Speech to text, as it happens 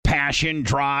Passion,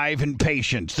 drive, and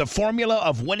patience. The formula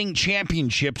of winning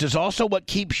championships is also what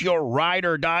keeps your ride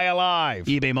or die alive.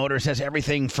 eBay Motors has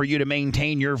everything for you to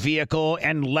maintain your vehicle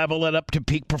and level it up to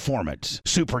peak performance.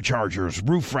 Superchargers,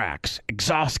 roof racks,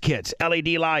 exhaust kits, LED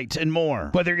lights, and more.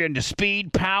 Whether you're into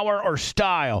speed, power, or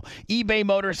style, eBay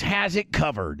Motors has it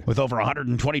covered. With over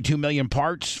 122 million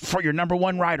parts for your number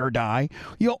one ride or die,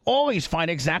 you'll always find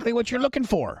exactly what you're looking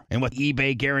for. And with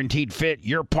eBay Guaranteed Fit,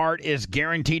 your part is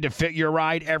guaranteed to fit your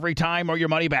ride every time or your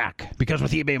money back. Because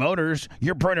with eBay Motors,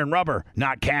 you're burning rubber,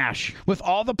 not cash. With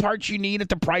all the parts you need at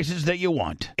the prices that you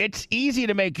want. It's easy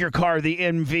to make your car the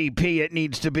MVP it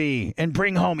needs to be and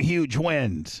bring home huge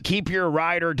wins. Keep your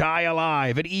ride or die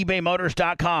alive at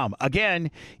ebaymotors.com. Again,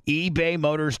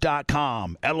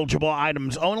 ebaymotors.com. Eligible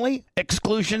items only.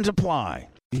 Exclusions apply.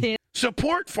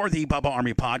 Support for the Bubba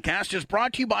Army podcast is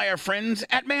brought to you by our friends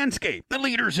at Manscaped, the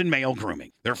leaders in male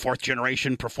grooming. Their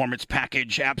 4th-generation performance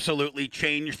package absolutely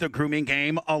changed the grooming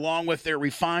game, along with their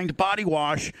refined body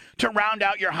wash to round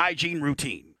out your hygiene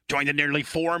routine. Join the nearly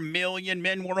 4 million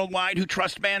men worldwide who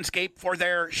trust Manscaped for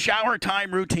their shower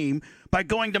time routine by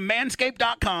going to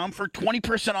manscaped.com for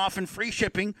 20% off and free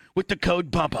shipping with the code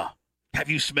BUBBA. Have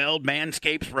you smelled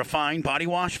Manscaped's refined body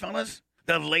wash, fellas?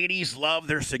 The ladies love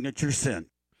their signature scent.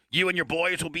 You and your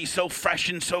boys will be so fresh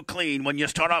and so clean when you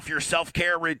start off your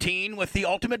self-care routine with the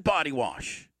ultimate body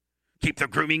wash. Keep the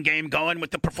grooming game going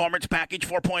with the Performance Package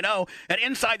 4.0, and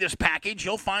inside this package,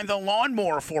 you'll find the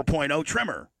Lawnmower 4.0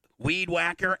 trimmer, Weed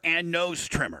Whacker and Nose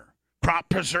Trimmer, Crop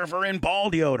Preserver and Ball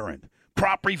Deodorant,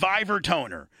 Crop Reviver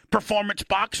Toner, Performance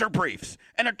Boxer Briefs,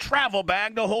 and a travel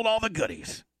bag to hold all the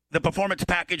goodies. The Performance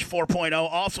Package 4.0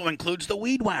 also includes the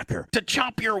Weed Whacker to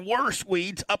chop your worst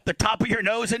weeds up the top of your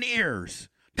nose and ears.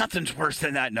 Nothing's worse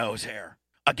than that nose hair.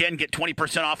 Again, get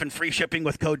 20% off and free shipping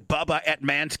with code BUBBA at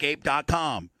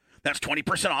manscaped.com. That's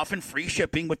 20% off and free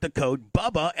shipping with the code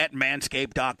BUBBA at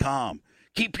manscaped.com.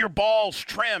 Keep your balls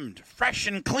trimmed, fresh,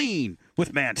 and clean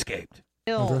with Manscaped.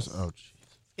 Oh, jeez.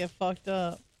 Get fucked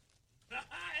up. That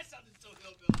sounded so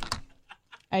hillbilly.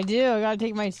 I do. I gotta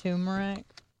take my turmeric.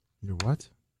 Your what?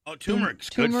 Oh, turmeric's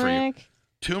good for you.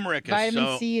 Turmeric is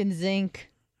vitamin C and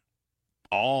zinc.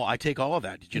 Oh, I take all of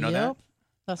that. Did you know that?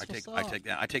 That's I take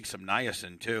that. I take some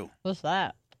niacin too. What's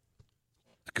that?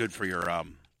 It's good for your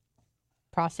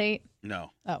prostate?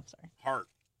 No. Oh, sorry. Heart.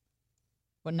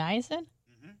 What, niacin?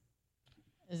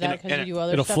 Mm-hmm. Is that because you do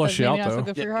other it'll stuff flush that's you maybe out, not so though.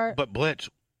 good for your heart? But Blitz,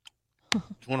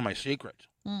 it's one of my secrets.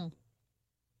 Mm.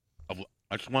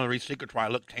 It's one of the secrets why I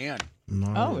look tan.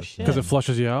 Niacin. Oh, shit. Because it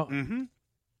flushes you out? Mm-hmm.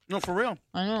 No, for real.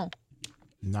 I know.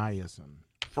 Niacin.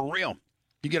 For real.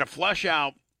 You get a flush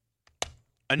out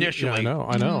initially. Yeah,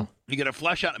 I know. You get a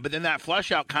flush out, but then that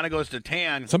flush out kind of goes to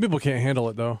tan. Some people can't handle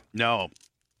it, though. No.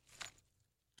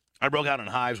 I broke out in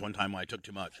hives one time when I took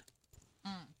too much.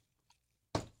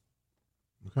 What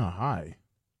kind of high?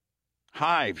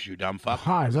 Hives, you dumb fuck.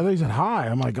 Hives. I thought you said high.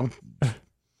 I'm like,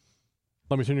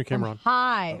 let me turn your camera on.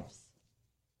 Hives.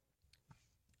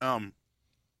 I'm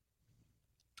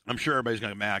sure everybody's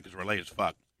going to get mad because we're late as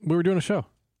fuck. We were doing a show.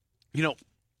 You know,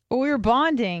 Well, we were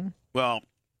bonding. well,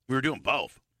 we were doing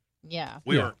both. Yeah.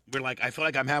 We're like, I feel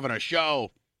like I'm having a show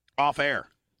off air.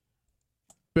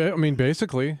 I mean,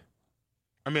 basically.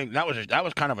 I mean, that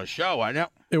was kind of a show. I know.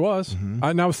 It was. Mm-hmm.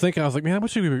 And I was thinking, I was like, man, what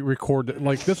should we record?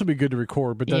 Like, this would be good to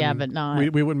record, but then Yeah, but not.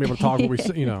 we wouldn't be able to talk what we,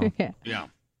 you know. Yeah.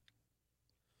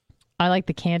 I like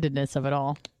the candidness of it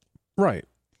all. Right.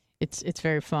 It's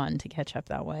very fun to catch up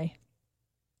that way.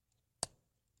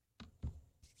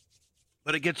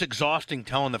 But it gets exhausting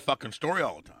telling the fucking story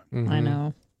all the time. Mm-hmm. I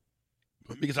know.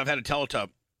 Because I've had to tell it to,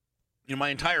 my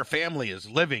entire family is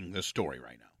living this story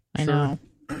right now. I know.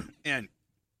 And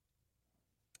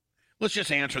let's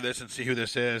just answer this and see who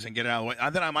this is and get it out of the way.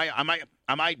 Then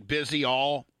I might busy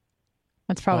all.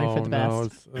 That's probably for the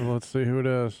best. No, let's see who it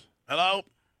is. Hello?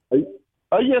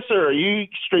 Yes, sir. Are you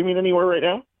streaming anywhere right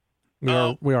now?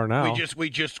 We are now.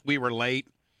 We were late.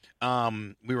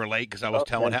 We were late because I was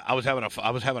I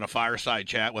was having a fireside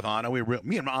chat with Anna.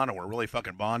 Me and Anna were really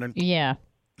fucking bonding. Yeah.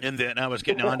 And then I was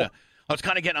getting I was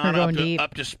kind of getting Anna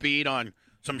up to speed on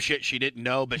some shit she didn't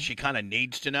know, but she kind of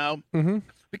needs to know. Mm-hmm.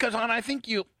 Because Anna, I think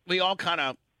we all kind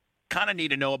of need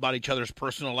to know about each other's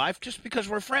personal life just because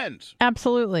we're friends.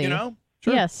 Absolutely. You know?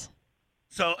 Sure. Yes.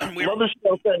 So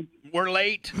we're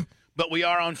late, but we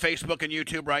are on Facebook and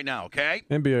YouTube right now. Okay.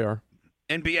 And BAR.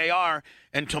 And BAR.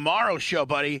 And tomorrow's show,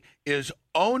 buddy, is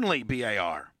only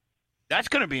BAR. That's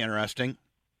going to be interesting.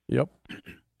 Yep. See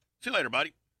you later,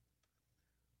 buddy.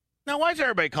 Now, why is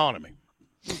everybody calling me?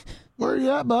 Where are you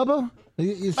at, Bubba?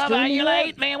 Bubba, are you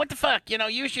late, man? What the fuck?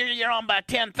 Usually you're on by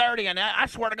 10:30, and I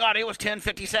swear to God, it was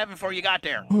 10:57 before you got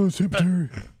there. Oh, September.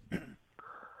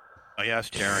 Oh,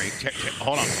 yes, Terry.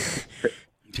 Hold on.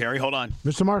 Terry, hold on.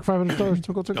 Mr. Mark, 500 stars.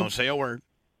 Tickle. Don't say a word.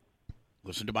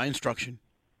 Listen to my instruction.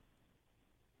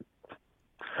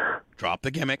 Drop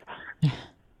the gimmick.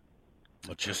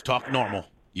 Let's just talk normal,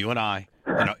 you and I,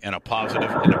 in a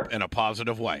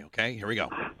positive way. Okay, here we go.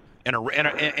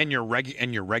 In your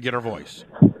regular voice.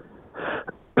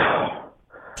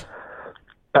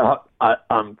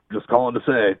 I'm just calling to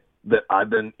say that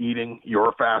I've been eating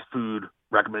your fast food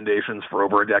recommendations for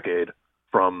over a decade,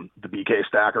 from the BK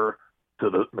Stacker to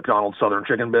the McDonald's Southern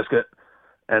Chicken Biscuit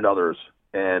and others.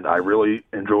 And I really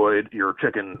enjoyed your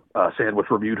chicken sandwich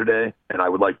review today. And I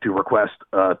would like to request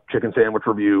a chicken sandwich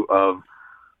review of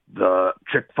the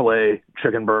Chick-fil-A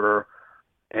chicken burger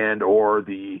and or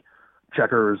the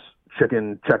Checkers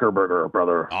chicken checker burger,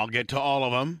 brother. I'll get to all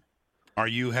of them.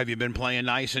 Have you been playing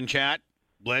nice in chat,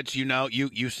 Blitz?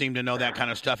 You seem to know that kind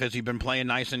of stuff. Has he been playing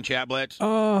nice in chat, Blitz?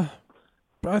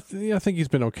 I think he's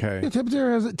been okay. Yeah,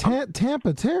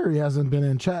 Tampa Terry hasn't been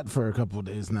in chat for a couple of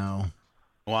days now.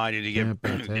 Why did he get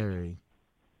Tampa Terry?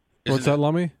 What's that,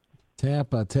 Lummy?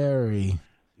 Tampa Terry.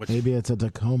 Maybe it's a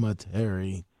Tacoma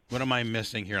Terry. What am I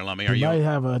missing here, Lummy? He might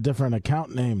have a different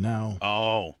account name now.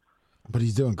 Oh. But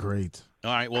he's doing great.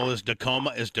 All right. Well, is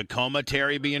Tacoma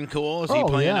Terry being cool? Is he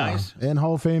playing nice? And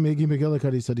Hall of Fame Iggy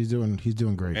McGillicuddy said he's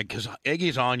doing great. Because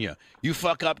Iggy's on you. You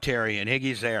fuck up Terry, and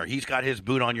Iggy's there. He's got his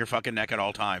boot on your fucking neck at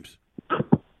all times.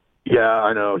 Yeah,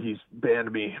 I know. He's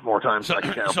banned me more times than I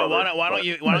can count. So why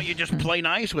don't you just play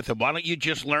nice with him? Why don't you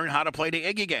just learn how to play the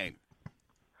Iggy game?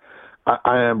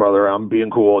 I am, brother. I'm being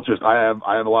cool. It's just I have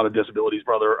a lot of disabilities,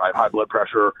 brother. I have high blood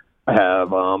pressure. I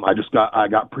have I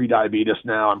got pre-diabetes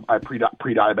now. I'm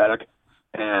pre-diabetic.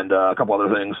 And a couple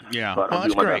other things. Yeah. But I'm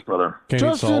doing my best, brother.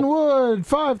 Justin Wood,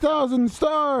 5,000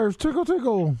 stars.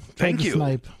 Tickle. Thank you.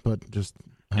 Snipe, but just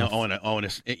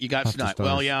you got sniped.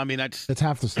 Well, yeah, I mean, that's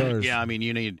half the stars. Yeah, I mean,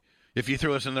 you need, if you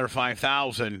threw us another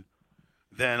 5,000,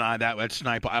 then that would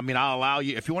snipe. I mean, I'll allow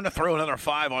you, if you want to throw another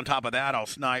 5 on top of that, I'll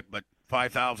snipe, but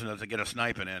 5,000 doesn't get a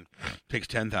sniping in. It takes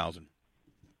 10,000.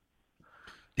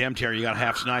 Damn, Terry, you got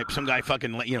half snipe. Some guy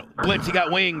fucking, Blitz, he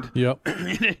got winged. Yep.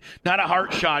 Not a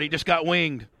heart shot. He just got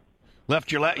winged.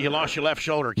 You lost your left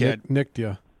shoulder, kid. Nicked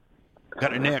you.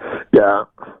 Got a nick. Yeah.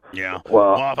 Yeah.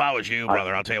 Well, if I was you,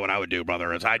 brother, I'll tell you what I would do,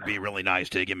 brother, is I'd be really nice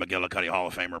to Iggy McGillicuddy Hall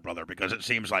of Famer, brother, because it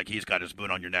seems like he's got his boot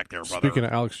on your neck there, brother. Speaking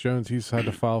of Alex Jones, he's had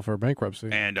to file for bankruptcy.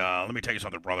 And let me tell you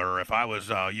something, brother. If I was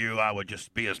you, I would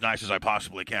just be as nice as I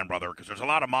possibly can, brother, because there's a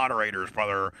lot of moderators,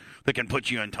 brother, that can put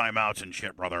you in timeouts and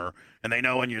shit, brother. And they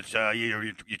know when you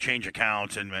change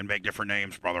accounts and make different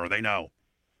names, brother. They know.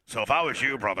 So if I was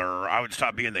you, brother, I would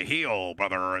stop being the heel,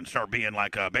 brother, and start being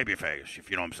like a babyface, if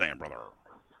you know what I'm saying, brother.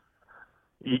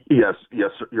 Yes,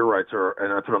 sir. You're right, sir,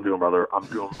 and that's what I'm doing, brother. I'm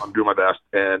doing my best,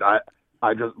 and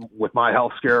I just, with my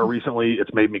health scare recently,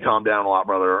 it's made me calm down a lot,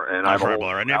 brother. And I'm sorry,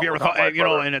 brother. And have you ever thought,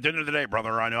 and at the end of the day,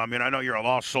 brother, I know you're a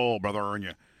lost soul, brother, and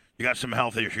you got some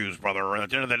health issues, brother. And at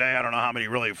the end of the day, I don't know how many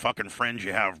really fucking friends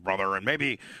you have, brother. And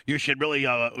maybe you should really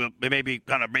maybe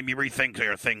rethink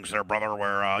your things there, brother,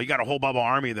 where you got a whole Bubba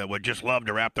army that would just love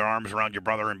to wrap their arms around you,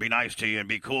 brother, and be nice to you and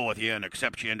be cool with you and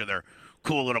accept you into their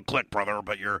cool little clique, brother,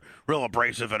 but you're real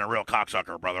abrasive and a real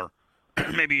cocksucker, brother.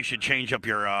 Maybe you should change up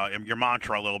your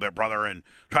mantra a little bit, brother, and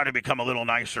try to become a little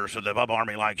nicer so the Bubba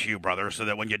Army likes you, brother, so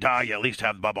that when you die, you at least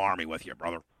have the Bubba Army with you,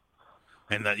 brother.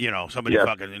 And that, somebody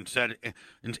fucking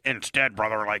instead,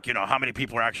 brother, like, how many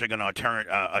people are actually going to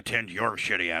attend your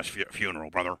shitty-ass funeral,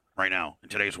 brother, right now, in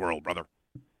today's world, brother?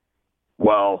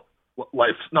 Well,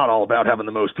 life's not all about having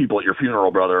the most people at your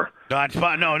funeral, brother. That's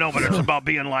fine. No, but it's about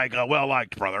being like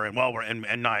well-liked, brother, and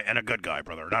a good guy,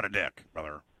 brother, not a dick,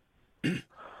 brother.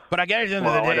 But I guess at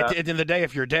the end of the day,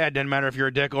 if you're dead, doesn't matter if you're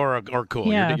a dick or cool.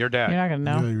 Yeah, you're dead. You're not gonna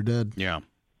know. Yeah, you're dead. Yeah.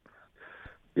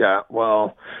 Yeah.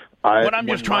 Well, what I'm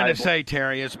just trying to say,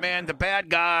 Terry, is, man, the bad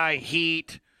guy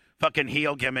heat, fucking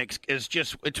heel gimmicks is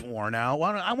just, it's worn out.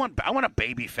 I want a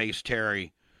baby face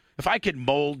Terry. If I could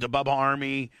mold the Bubba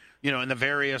Army, in the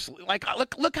various, like,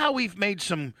 look how we've made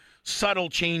some subtle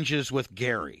changes with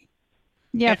Gary.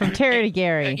 Yeah, from Terry to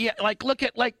Gary. Yeah, look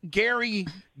at Gary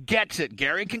gets it.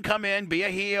 Gary can come in, be a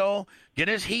heel, get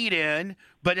his heat in,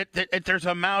 but there's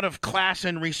an amount of class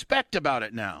and respect about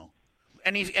it now,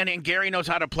 and Gary knows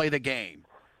how to play the game.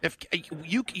 If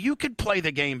you could play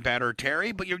the game better,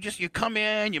 Terry, but you come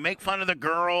in, you make fun of the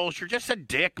girls, you're just a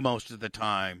dick most of the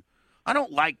time. I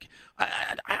don't like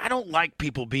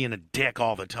people being a dick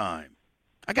all the time.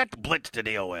 I got the Blitz to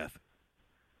deal with.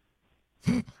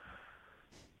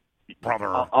 brother.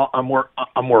 I'm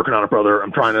working on it, brother.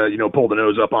 I'm trying to, pull the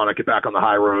nose up on it, get back on the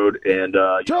high road, and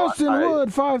Justin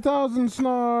Wood, 5,000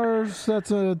 snars.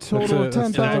 That's a total of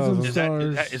 10,000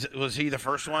 stars. Was he the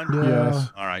first one? Yeah. Yes.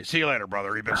 All right. See you later,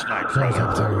 brother. You've been sniped, Sorry,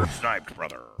 brother. Terry. Sniped,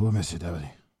 brother. We'll miss you, Deputy.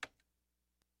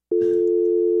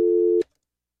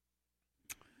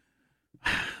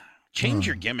 Change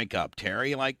your gimmick up,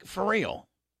 Terry. Like, for real.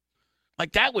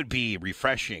 Like, that would be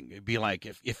refreshing. It'd be like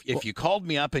if you called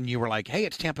me up and you were like, hey,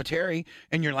 it's Tampa Terry,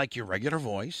 and you're like your regular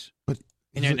voice. But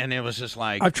and it was just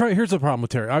like... I've tried. Here's the problem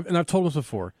with Terry, I've told him this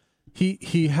before.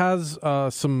 He has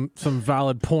some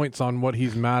valid points on what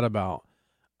he's mad about.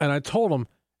 And I told him,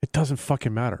 it doesn't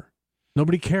fucking matter.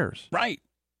 Nobody cares. Right.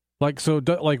 Like, so,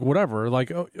 whatever.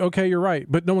 Like, okay, you're right.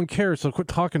 But no one cares, so quit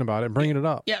talking about it and bringing it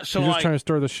up. Yeah, so you're just like... trying to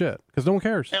stir the shit. Because no one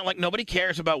cares. And like, nobody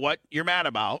cares about what you're mad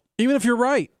about. Even if you're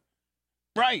right.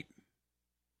 Right.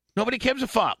 Nobody gives a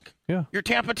fuck. Yeah. You're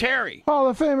Tampa Terry. Hall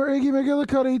of Famer Iggy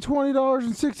McGillicuddy,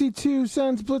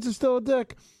 $20.62. Blitz is still a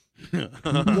dick.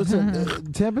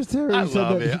 Listen, Tampa Terry I said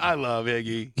love that it. I love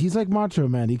Iggy. he's like Macho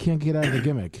Man. He can't get out of the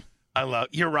gimmick.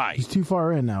 You're right. He's too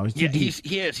far in now. He's too deep.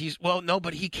 He is. Well, no,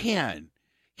 but he can.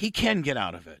 He can get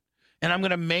out of it. And I'm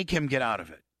going to make him get out of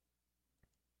it.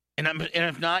 And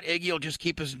if not, Iggy will just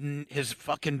keep his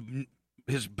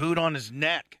boot on his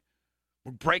neck.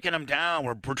 We're breaking him down.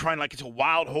 We're trying like it's a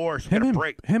wild horse. Him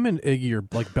and Iggy are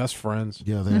like best friends.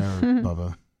 Yeah, they are,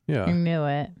 Bubba. Yeah. You knew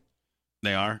it.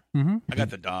 They are? Mm-hmm. I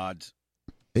got the Dodds.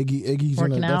 Iggy's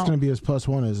that's going to be his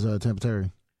 +1 as Tampa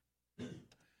Terry.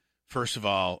 First of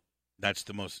all, that's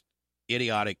the most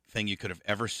idiotic thing you could have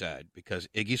ever said because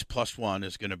Iggy's +1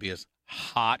 is going to be his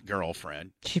hot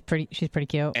girlfriend. She's pretty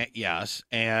cute. Yes,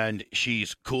 and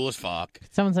she's cool as fuck.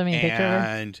 Someone sent me a picture of her.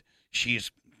 And she's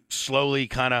slowly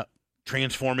kind of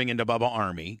transforming into Bubba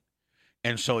Army.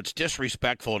 And so it's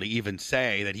disrespectful to even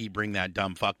say that he bring that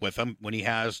dumb fuck with him when he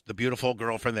has the beautiful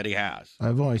girlfriend that he has.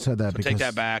 I've only said that So because take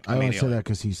that back. I only said that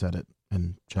because he said it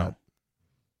in chat.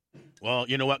 Well,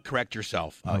 you know what? Correct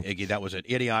yourself, Iggy. That was an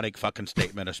idiotic fucking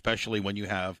statement, especially when you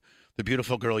have the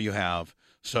beautiful girl you have.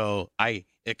 So I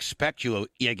expect you,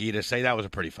 Iggy, to say that was a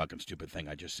pretty fucking stupid thing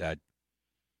I just said.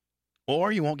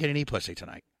 Or you won't get any pussy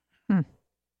tonight.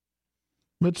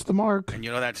 Mitch the Mark. And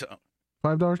you know that's...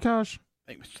 $5 cash.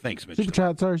 Thanks, Mitch. Super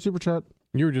chat. Sorry, super chat.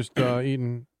 You were just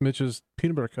eating Mitch's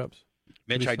peanut butter cups.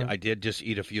 Mitch, I did just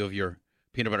eat a few of your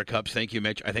peanut butter cups. Thank you,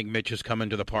 Mitch. I think Mitch is coming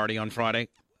to the party on Friday.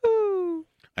 Ooh.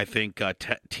 I think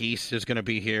Teese is going to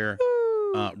be here.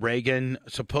 Reagan,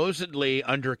 supposedly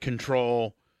under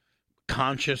control,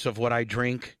 conscious of what I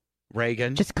drink.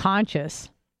 Reagan. Just conscious.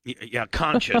 Yeah,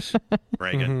 conscious.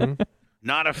 Reagan. Mm-hmm.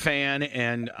 Not a fan.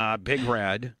 And Big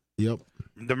Red. Yep.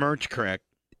 The merch correct.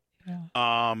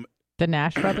 Yeah. The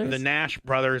Nash brothers? The Nash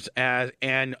brothers and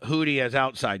Hootie as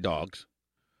outside dogs.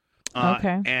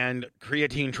 Okay. And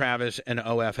Creatine Travis and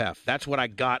OFF. That's what I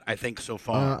got, I think, so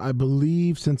far. I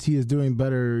believe since he is doing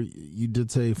better, you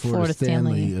did say Florida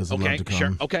Stanley is allowed to come.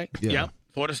 Sure. Okay. Yeah.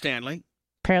 Florida Stanley.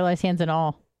 Paralyzed hands and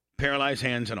all. Paralyzed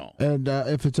hands and all. And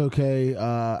if it's okay,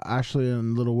 Ashley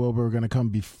and Little Wilbur are going to come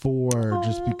before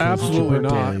just because Absolutely it's your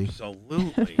not. birthday.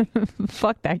 Absolutely.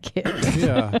 Fuck that kid.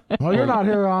 Yeah. Well, you're not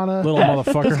here, Anna. Little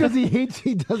motherfucker. Just because he hates,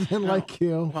 he doesn't like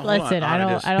you. Well, Listen,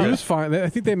 I He don't. was fine. I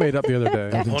think they made up the other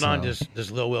day. Hold on. so.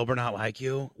 Does Lil Wilbur not like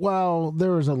you? Well,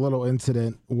 there was a little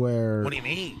incident where... What do you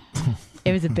mean?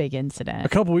 It was a big A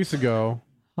incident. couple weeks ago,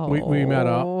 we met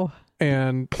up,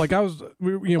 and like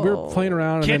we were playing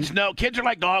around. And then, Kids are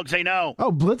like dogs. They know.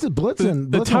 Oh, Blitz and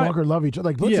Walker love each other.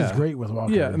 Like, Blitz is great with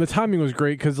Walker. Yeah, and the timing was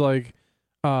great because I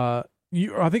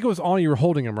think it was on. You were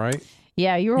holding him, right?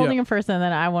 Yeah, you were holding him first, and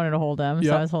then I wanted to hold him, so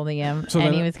Yeah. I was holding him, So and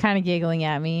then- he was kind of giggling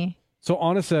at me So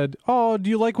Anna said, "Oh, do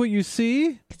you like what you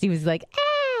see?" because he was like, ah!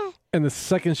 And the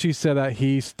second she said that,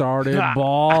 he started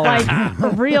bawling.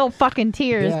 like real fucking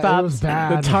tears, Yeah, it Bubs. was The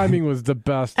bad. timing was the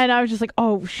best. And I was just like,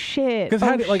 oh shit. 'Cause Oh,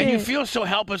 how did- like, shit. And you feel so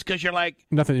helpless because you're like,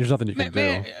 There's nothing you can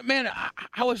do. man,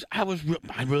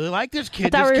 I really like this kid. I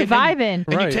thought this we were kid, vibing.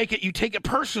 And Right. you take it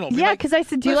personal. Be Yeah, like, because I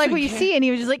said, do you like "Listen, what you kid." see? And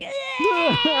he was just like, and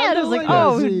I was like, like what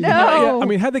oh I see. no. Yeah, I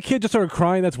mean, had the kid just started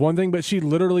crying, that's one thing. But she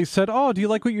literally said, "Oh, do you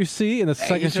like what you see?" And the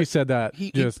second he's she a- said that,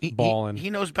 just bawling. He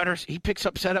knows better. He picks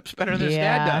up setups better than his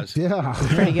Yeah. dad does. Yeah.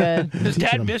 Pretty good. His Teaching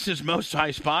dad him. misses most high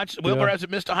spots. Wilbur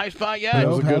hasn't missed a high spot yet. It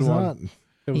was a Nope, good has one. not.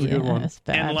 It was a good one. It's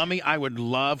bad. And Lummy, I would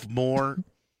love more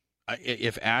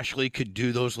if Ashley could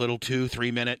do those little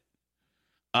 2-3 minute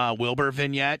Wilbur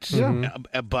vignettes. Yeah.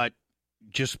 But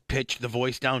just pitch the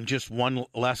voice down just one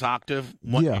less octave.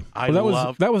 Yeah.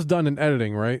 That was done in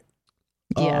editing, right?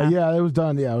 Yeah. Yeah, it was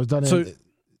done. Yeah, it was done.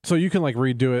 So you can like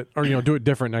redo it or do it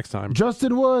different next time.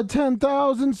 Justin Wood,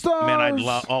 10,000 stars. Man, I'd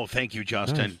love. Oh, thank you,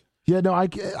 Justin. Nice. Yeah, no,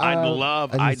 I'd need to do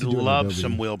an love Adobe.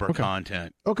 some Wilbur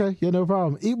content. Okay, yeah, no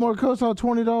problem. Eat More Coast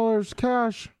 $20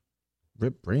 cash.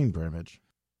 Rip brain damage.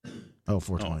 Oh,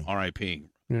 420. R.I.P.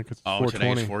 Yeah, 'cause it's Today's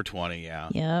 420. 420. Yeah.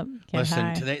 Yep. Get Listen,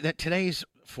 high. today's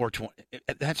 420.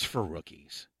 That's for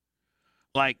rookies.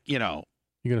 Like, You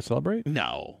gonna celebrate?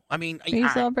 no. I mean, You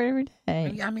celebrate every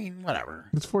day. I mean, whatever.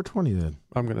 It's 420 then.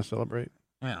 I'm gonna celebrate.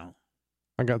 Well,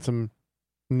 I got some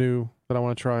new that I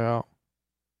want to try out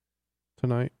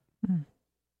tonight.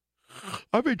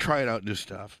 I've been trying out new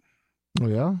stuff. Oh,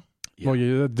 yeah? Well,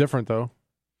 yeah, that's different though.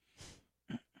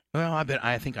 Well,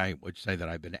 I think I would say that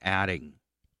I've been adding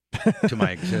to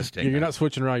my existing. You're not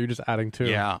switching around. You're just adding to.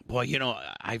 Yeah. Well,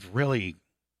 I've really,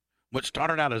 what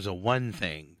started out as a 1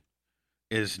 thing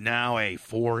is now a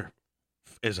 5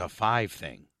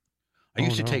 thing. I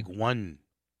used to take 1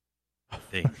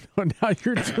 thing. Now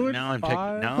you're doing Now I'm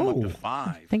 5? now I'm up to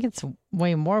 5. I think it's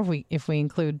way more if we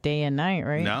include day and night,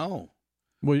 right? No.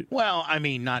 Well, I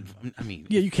mean,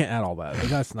 yeah, you can't add all that.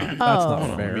 That's not. That's Oh. not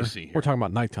Hold on, fair. let me see here. We're talking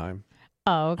about nighttime.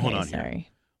 Oh, okay. Hold on here. Sorry.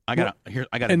 I got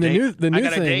a And day, the new I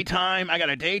got thing- a daytime. I got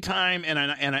a daytime and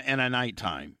a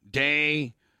nighttime.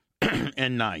 Day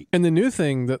and night. And the new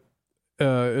thing that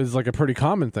is like a pretty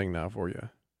common thing now for you.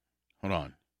 Hold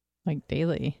on. Like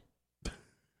daily.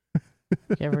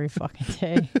 Every fucking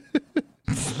day.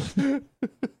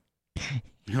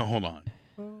 No, hold on.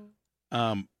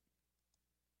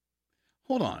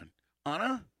 Hold on,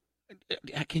 Anna.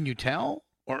 Can you tell?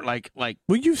 Or like?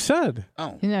 Well, you said.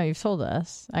 Oh, You've told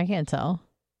us. I can't tell.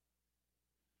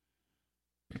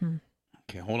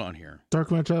 okay. Hold on here.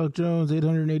 Dark Match Alex Jones,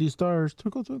 880 stars.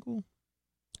 Twinkle, twinkle.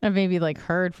 I've maybe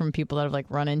heard from people that have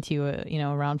run into you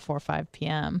around 4 or 5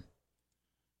 p.m.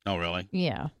 Oh, really?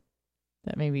 Yeah.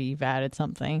 That maybe you've added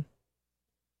something.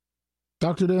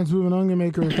 Dr. Dan's Moving Onion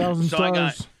Maker, 1,000 So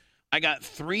stars. I got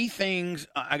 3 things.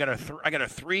 I got a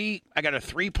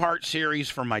 3-part series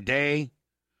for my day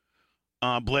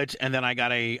blitz, and then I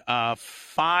got a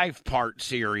 5-part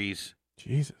series.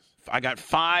 Jesus. I got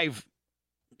 5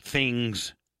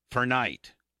 things for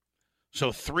night.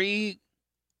 So 3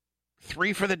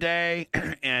 for the day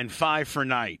and 5 for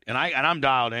night. And I'm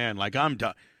dialed in. I'm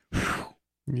done.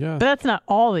 Yeah. But that's not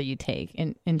all that you take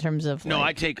in terms of No,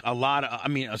 I take a lot of. I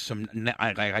mean,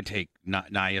 I take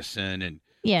niacin and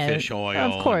fish oil,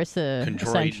 of course, and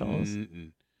essentials,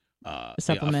 chondroitin, and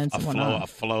supplements, and whatnot. a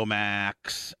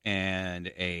Flomax,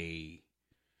 and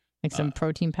some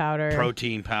protein powder.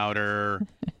 protein powder,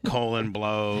 colon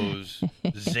blows,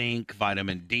 zinc,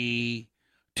 vitamin D,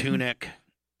 tunic,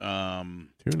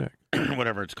 Tunic.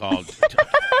 whatever it's called.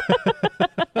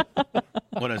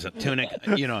 What is it? Tunic.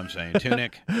 You know what I'm saying.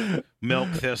 Tunic, milk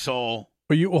thistle.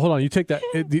 But hold on. You take that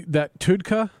that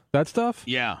Tudka, that stuff?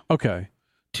 Yeah. Okay.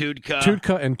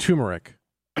 Tudka. And turmeric.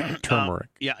 Turmeric.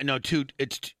 Yeah. No.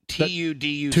 It's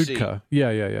Tuduc. Tudka.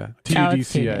 Yeah.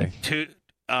 TUDCA.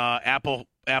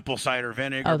 Apple cider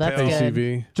vinegar. Oh, that's pill. good.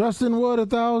 ACV. Justin Wood,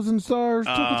 1,000 stars.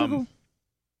 Twinkle, twinkle.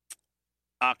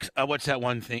 What's that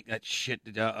one thing? That shit.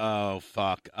 Oh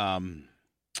fuck.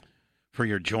 For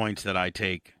your joints that I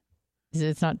take.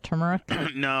 It's not turmeric?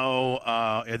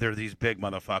 No. They're these big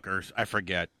motherfuckers. I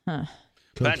forget. Huh.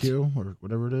 CoQ or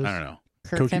whatever it is. I don't know.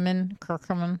 Curcumin?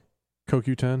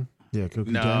 CoQ10. Yeah, CoQ10.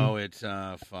 No, it's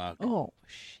fuck. Oh,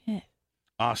 shit.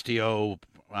 Osteo.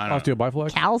 I don't know.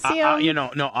 Osteobiflex? Calcium?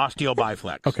 No,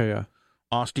 Osteobiflex. Okay, yeah.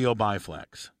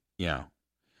 Osteobiflex. Yeah.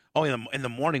 Oh, in the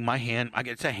morning, my hand.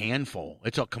 It's a handful.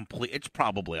 It's a complete. It's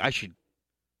probably. I should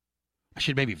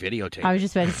maybe videotape. I was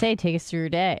just about to say, take us through your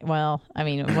day. Well, I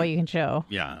mean, what you can show.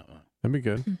 Yeah. That'd be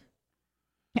good.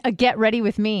 Get ready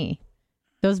with me.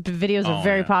 Those videos are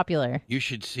very popular. You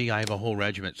should see. I have a whole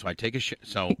regiment. So I take a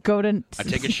I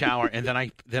take a shower, and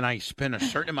then I spend a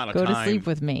certain amount of time. Go to sleep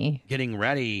with me. Getting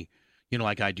ready.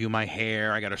 I do my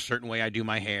hair. I got a certain way I do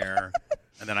my hair,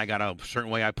 and then I got a certain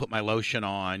way I put my lotion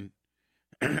on,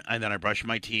 and then I brush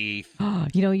my teeth.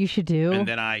 You know what you should do? And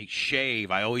then I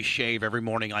shave. I always shave every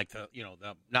morning, like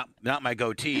not my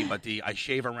goatee, but I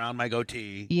shave around my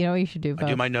goatee. You know what you should do, Bubs? I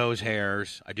do my nose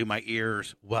hairs. I do my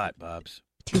ears. What, Bubs?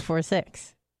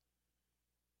 246.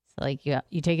 So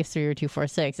you take us through your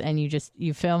 246, and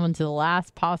you film into the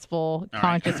last possible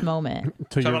conscious moment.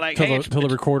 Till the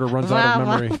recorder runs out of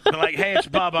memory. Like, hey, it's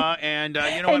Bubba, and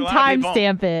you know what? And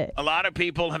timestamp it. A lot of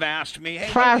people have asked me, hey,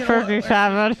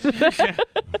 5:57.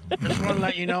 just want to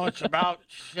let you know it's about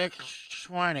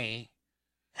 6:20,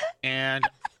 and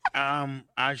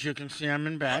as you can see, I'm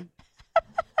in bed,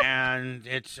 and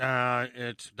it's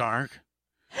dark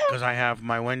because I have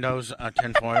my windows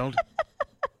tinfoiled.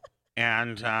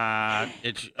 And you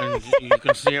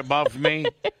can see above me,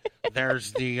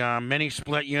 there's the mini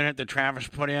split unit that Travis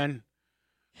put in.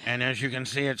 And as you can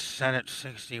see, it's set at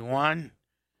 61.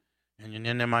 And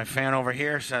then my fan over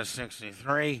here says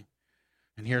 63.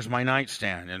 And here's my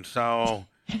nightstand. And so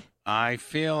I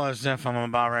feel as if I'm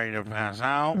about ready to pass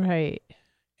out. Right.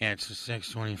 It's a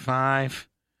 6:25.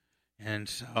 And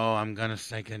so I'm going to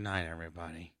say goodnight,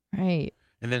 everybody. Right.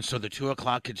 And then so the 2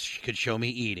 o'clock could show me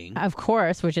eating. Of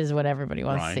course, which is what everybody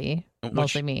wants to see.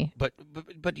 Mostly me. But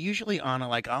usually, Anna,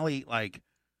 like I'll eat like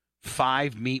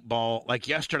 5 meatball. Like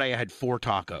yesterday, I had 4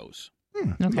 tacos.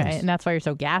 Okay, Nice. and that's why you're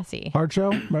so gassy. Hard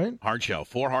shell, right? Hard shell,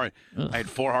 4 hard. Ugh. I had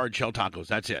 4 hard shell tacos.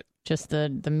 That's it. Just the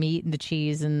meat and the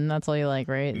cheese, and that's all you like,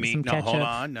 right? Meat. Some No, ketchup. hold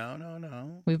on.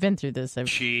 No. We've been through this.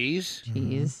 Cheese,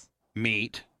 Cheese.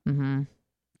 meat, Mm-hmm.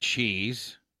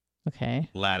 cheese, Okay.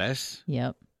 lettuce,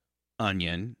 Yep.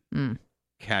 onion, Mm.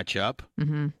 ketchup,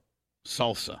 Mm-hmm.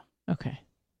 salsa. Okay.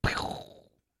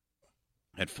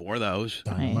 Had 4 of those.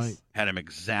 Dynamite. Nice. Had them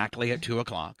exactly at 2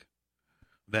 o'clock.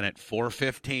 Then at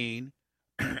 4:15,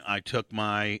 I took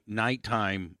my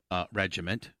nighttime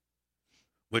regiment,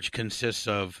 which consists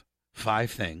of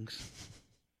 5 things,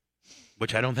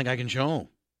 which I don't think I can show.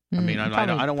 I mean, I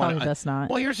don't want. That's not.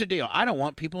 Well, here's the deal. I don't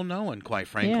want people knowing, quite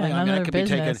frankly. Yeah, I mean, I could be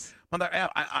taking. business. Well,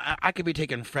 I could be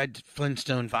taking Fred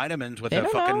Flintstone vitamins with They a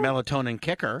don't fucking know. melatonin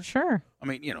kicker. Sure. I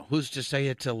mean, who's to say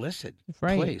it's illicit?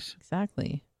 Right. Please.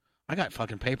 Exactly. I got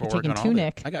fucking paperwork taking on all this.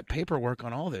 Tunic. I got paperwork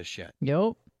on all this shit.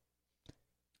 Yup.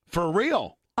 For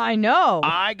real. I know.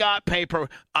 I got paper.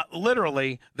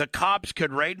 Literally, the cops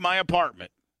could raid my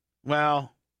apartment.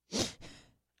 Well,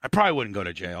 I probably wouldn't go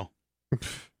to jail.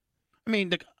 I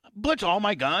mean, blitz all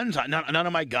my guns. None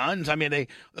of my guns. I mean,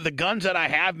 the guns that I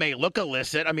have may look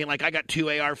illicit. I mean, like I got 2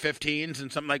 AR-15s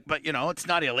and something like, but it's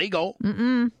not illegal.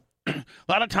 Mm-mm. A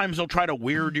lot of times they'll try to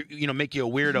make you a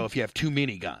weirdo if you have too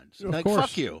many guns. Of Like, course.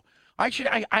 fuck you. Or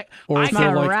if not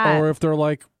they're a rat. or if they're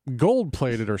like gold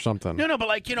plated or something. No, but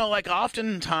like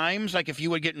oftentimes, like if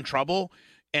you would get in trouble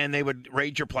and they would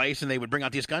raid your place and they would bring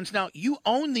out these guns. Now, you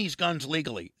own these guns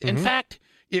legally. In fact,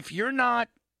 if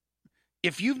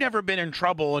you've never been in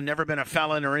trouble and never been a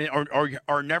felon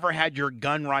or never had your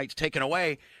gun rights taken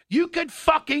away, you could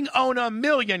fucking own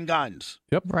 1,000,000 guns.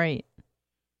 Yep. Right.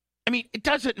 I mean, it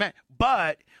doesn't matter.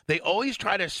 But they always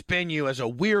try to spin you as a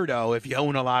weirdo if you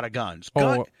own a lot of guns.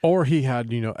 Or he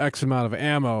had, X amount of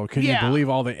ammo. Can you believe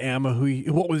all the ammo?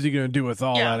 What was he going to do with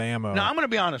all that ammo? Now, I'm going to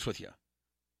be honest with you.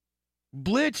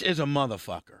 Blitz is a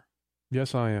motherfucker.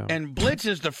 Yes, I am. And Blitz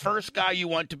is the first guy you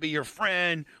want to be your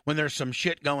friend when there's some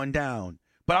shit going down.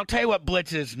 But I'll tell you what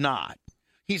Blitz is not.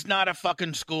 He's not a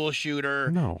fucking school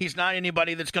shooter. No. He's not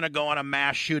anybody that's going to go on a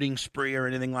mass shooting spree or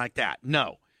anything like that.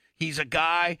 No. He's a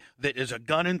guy that is a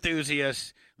gun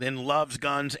enthusiast, then loves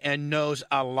guns and knows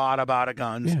a lot about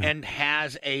guns and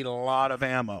has a lot of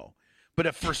ammo. But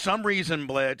if for some reason,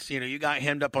 Blitz, you got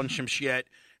hemmed up on some shit,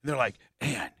 and they're like,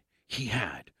 and he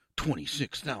had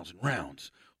 26,000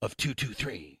 rounds of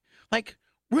 .223. Like,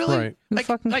 really? Right. Who Like,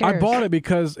 fucking I cares? bought it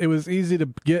because it was easy to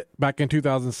get back in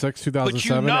 2006,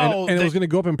 2007, and it was going to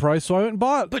go up in price, so I went and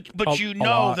bought But a you know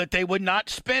lot. that they would not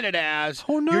spin it as,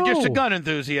 Oh, no. you're just a gun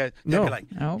enthusiast. They'd No. be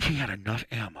like, No. he had enough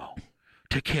ammo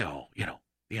to kill,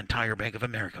 the entire Bank of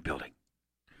America building.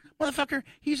 Motherfucker,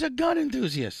 he's a gun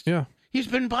enthusiast. Yeah. He's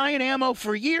been buying ammo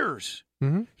for years.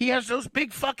 Mm-hmm. He has those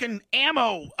big fucking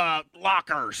ammo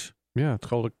lockers. Yeah, it's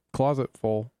called a closet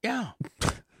full. Yeah.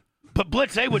 But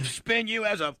Blitz, they would spin you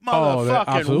as a Oh, they motherfucking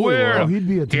absolutely weirdo. Oh, he'd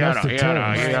be a domestic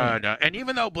terrorist. And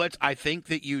even though, Blitz, I think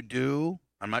that you do,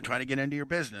 I'm not trying to get into your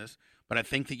business, but I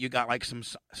think that you got like some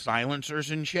silencers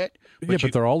and shit. But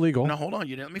they're all legal. No, hold on.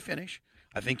 You didn't let me finish.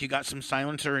 I think you got some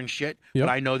silencer and shit, Yep.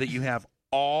 but I know that you have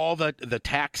all the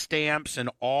tax stamps and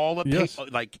all the Yes.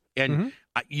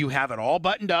 you have it all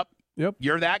buttoned up. Yep.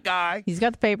 You're that guy. He's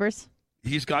got the papers.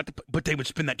 He's got but they would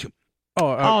spin that too.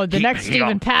 Oh, the next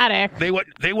Stephen Paddock.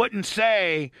 They wouldn't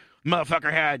say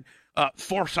motherfucker had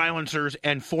 4 silencers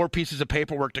and 4 pieces of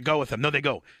paperwork to go with them. No, they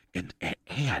go and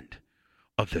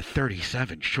of the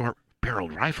 37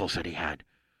 short-barreled rifles that he had,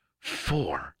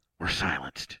 4 were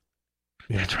silenced.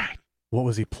 Yeah. That's right. What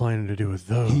was he planning to do with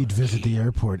those? He'd visit the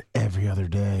airport every other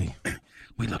day.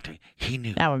 We looked at. He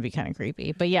knew. That would be kind of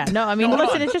creepy. But yeah, no, I mean, No, hold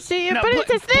listen, on. it's just, No, but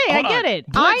it's his thing. I hold get on. it.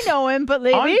 Blitz, I know him, but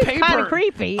on it is kind paper, of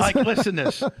creepy. Like, listen to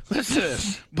this. Listen to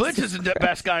this. Blitz isn't the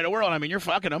best guy in the world. I mean, you're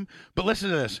fucking him. But listen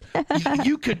to this.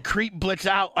 You could creep Blitz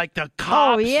out like the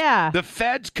cops. Oh, yeah. The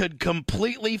feds could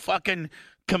completely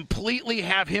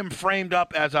have him framed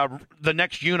up as the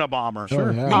next Unabomber.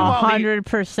 Sure. Yeah. Meanwhile,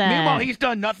 100%. Meanwhile, he's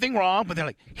done nothing wrong. But they're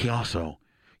like, he also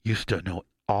used to know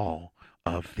all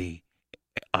of the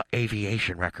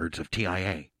aviation records of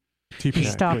TIA. TPA. He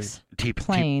stalks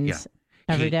planes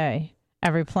every day.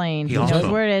 every plane. He He knows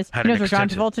also where it is. had He an knows where John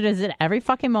extensive- Travolta is at every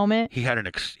fucking moment. He had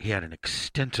an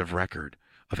extensive record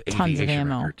of Tons of aviation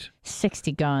ammo. records.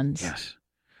 60 guns. Yes,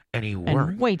 and he And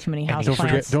worked. way too many house Don't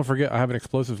plants. Don't forget, I have an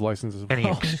explosives license as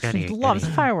well. And he He loves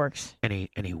fireworks. and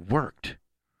he worked.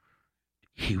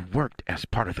 He worked as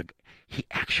part of the. He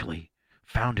actually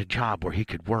found a job where he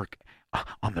could work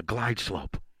on the glide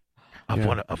slope of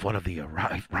one of the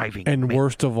arriving. And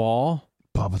worst of all,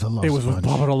 Bubba the Love it was with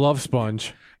Sponge. Bubba the Love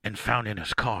Sponge. And found in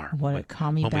his car. What a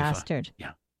commie bastard.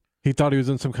 Yeah. He thought he was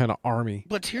in some kind of army.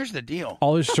 But here's the deal.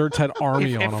 All his shirts had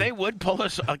army on If them. they would pull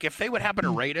us, like if they would happen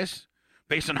to raid us,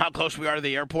 based on how close we are to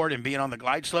the airport and being on the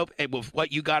glide slope, and with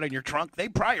what you got in your trunk,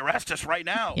 they'd probably arrest us right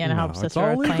now. Yeah, and helps it's us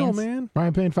all with legal, planes. man.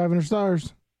 Ryan paying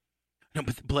 $500. No,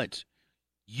 but Blitz,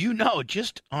 you know,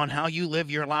 just on how you live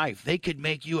your life, they could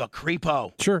make you a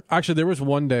creepo. Sure. Actually, there was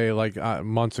one day, like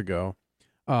months ago,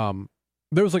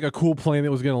 there was like a cool plane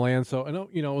that was going to land. So, and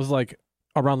it was like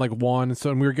around like 1.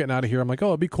 So, and we were getting out of here. I'm like, oh,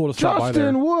 it'd be cool to stop by there.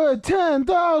 Justin Wood,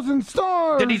 10,000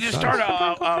 stars. Did he just start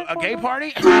a gay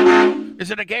party?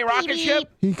 Is it a gay rocket ship?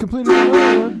 He completed it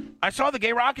earlier. I saw the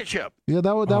gay rocket ship. Yeah,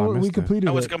 I we missed it. completed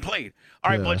That was it. complete.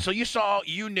 All right, Yeah. Blitz. So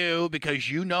you knew because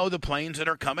you know the planes that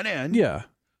are coming in. Yeah.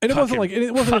 And it wasn't Fucking-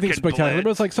 anything fucking spectacular, Blitz. but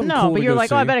it's like something No, cool but to you're go like,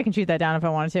 see. oh, I bet I can shoot that down if I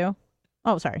wanted to.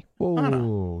 Oh, sorry. Whoa.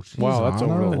 Jeez, Wow, that's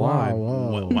over the Anna. line. Wow,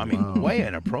 Well, I mean, wow. way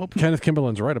inappropriate. Kenneth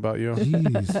Kimberlin's right about you.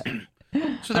 Jeez.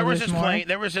 So there was there's this more? plane.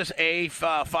 There was this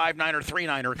A59 or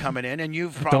 39er coming in, and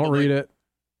you've probably Don't read it.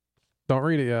 Don't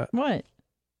read it yet. What?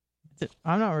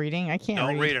 I'm not reading. I can't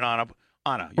Don't read it, Anna.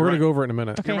 Anna, We're going to go over it in a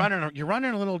minute. Okay. You're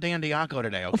running a little Dan Diaco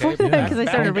today, okay? Because I Back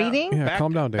started it down. reading? Yeah,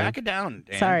 calm down, Dan. Back it down,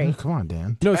 Dan. Sorry. Come on,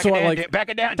 Dan. No, Back so it I down, like... back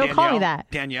it down. Don't call me Danielle.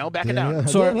 that. Danielle, back it Yeah. down.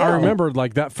 So I Danielle. remembered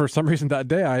like that for some reason that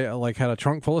day I like had a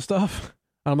trunk full of stuff.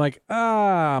 I'm like,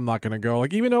 I'm not gonna go.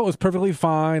 Like even though it was perfectly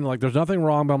fine, like there's nothing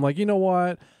wrong, but I'm like, you know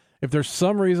what? If there's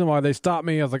some reason why they stopped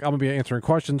me, I was like, I'm gonna be answering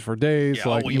questions for days. Yeah, So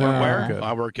like, you no, work I'm where? good.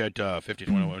 I work at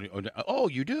 5021. Oh,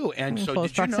 you do? And so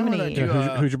Close did you know proximity. that you...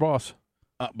 Yeah, who's your boss?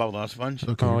 Bubba Lost Funds?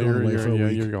 Okay, Oh, you're going away you're- for a yeah,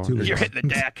 week. you're going. 2 weeks. You're hitting the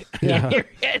deck. Yeah.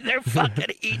 They're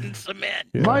fucking eating cement.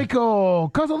 Yeah. Michael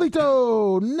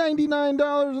Cosolito,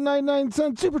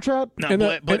 $99.99 super chat. Now, And,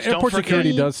 Blitz, and don't airport forget-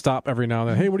 security does stop every now and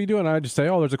then. Hey, what are you doing? I just say,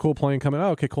 oh, there's a cool plane coming. Oh,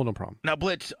 okay, cool, no problem. Now,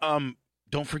 Blitz,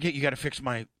 don't forget you got to fix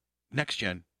my next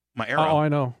gen, my Arrow. Oh, I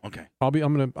know. Okay. I'm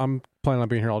planning on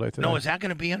being here all day today. No, is that going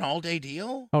to be an all day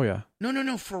deal? Oh yeah,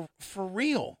 No, for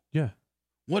real. yeah.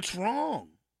 What's wrong?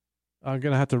 I'm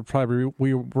gonna have to probably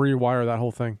rewire that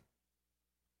whole thing.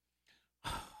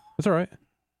 It's all right.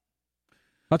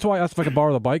 That's why I asked if I could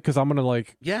borrow the bike because I'm gonna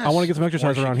like. Yes. I want to get some of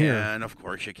exercise course around you here. can. Of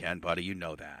course you can, buddy. You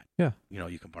know that. Yeah. You know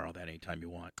you can borrow that anytime you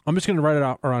want. I'm just gonna ride it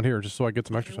out around here just so I get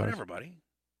some Hey, exercise. whatever, buddy.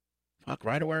 Fuck,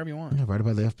 ride it wherever you want. Yeah, right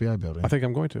by the FBI building. I think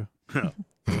I'm going to.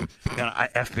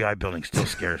 FBI building still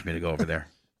scares me to go over there.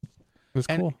 It's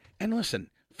And, cool. and listen,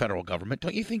 federal government,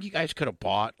 don't you think you guys could have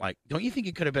bought, don't you think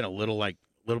it could have been a little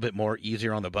bit more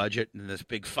easier on the budget than this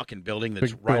big fucking building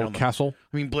that's Big right old on the castle.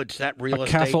 I mean, Blitz, that real A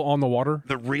estate. castle on the water.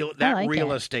 The real like it.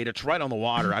 estate, it's right on the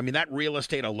water. I mean, that real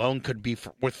estate alone could be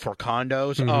for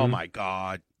condos. Mhm. Oh my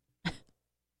God.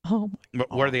 Oh,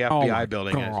 Where the Oh, FBI my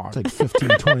building is. God. It's like 15,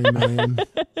 20 million.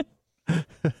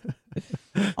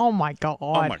 oh my God.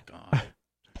 Oh my God.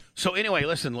 So anyway,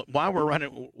 listen, while we're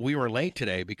running, we were late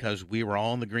today because we were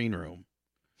all in the green room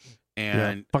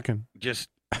and Yeah, fucking. just,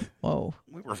 Whoa.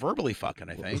 we were verbally fucking,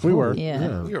 I think. We were.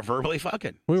 Yeah. We were verbally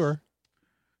fucking. We were.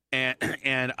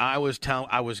 And I was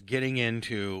getting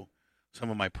into some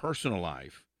of my personal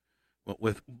life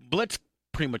with Blitz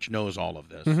pretty much knows all of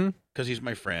this Mhm. because he's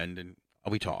my friend and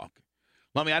we talk.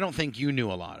 Lummy, I don't think you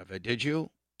knew a lot of it, did you?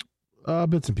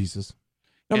 Bits and pieces.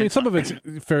 I mean, And- some of it's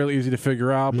fairly easy to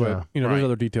figure out, Yeah. but there's Right.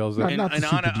 other details that. Not And the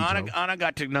super Anna detailed.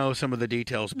 got to know some of the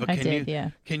details, but I can did, you yeah.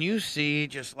 can you see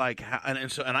just like how,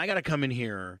 and I got to come in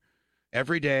here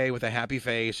every day with a happy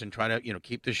face and try to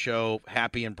keep the show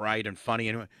happy and bright and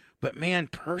funny but man,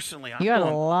 personally, You got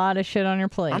a lot of shit on your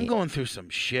plate. I'm going through some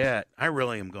shit. I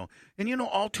really am going. And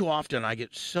all too often I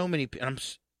get so many and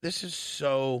this is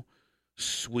so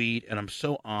sweet and I'm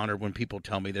so honored when people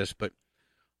tell me this, but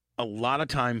a lot of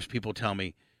times people tell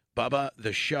me, "Bubba,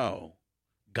 the show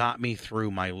got me through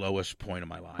my lowest point of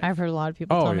my life." I've heard a lot of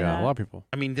people Oh tell me yeah, that. a lot of people.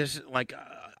 I mean, this is like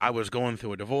I was going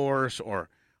through a divorce, or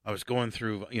I was going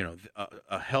through,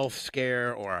 a health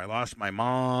scare, or I lost my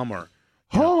mom, or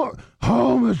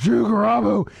Holmes Drew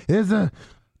Garabo is the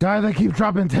guy that keeps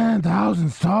dropping 10,000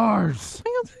 stars.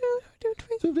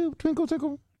 Twinkle,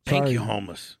 twinkle. thank Sorry. you,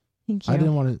 homeless. Thank you. I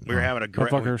didn't want to. We were having a That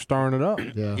great. fucker starring it up.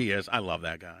 Yeah. He is. I love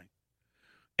that guy.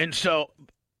 And so,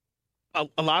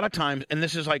 a lot of times, and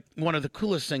this is like one of the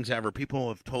coolest things ever. People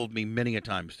have told me many a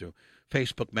times through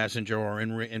Facebook Messenger or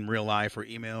in real life or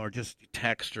email or just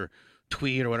text or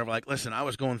tweet or whatever. Like, listen, I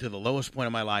was going through the lowest point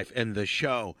of my life, and the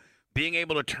show, being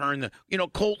able to turn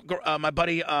my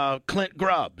buddy Clint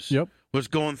Grubbs was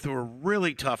going through a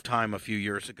really tough time a few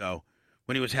years ago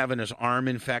when he was having his arm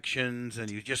infections, and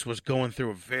he just was going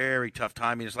through a very tough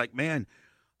time. And it's like, man,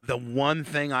 the one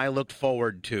thing I looked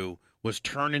forward to was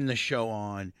turning the show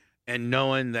on and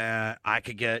knowing that I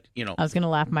could get, I was going to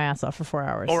laugh my ass off for 4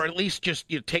 hours. Or at least just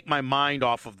take my mind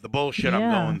off of the bullshit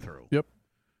I'm going through. Yep.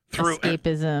 Through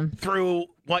escapism.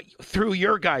 Through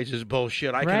your guys'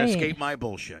 bullshit, I can escape my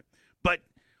bullshit. But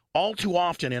all too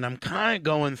often, and I'm kind of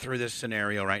going through this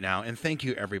scenario right now, and thank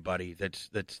you everybody that's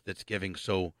giving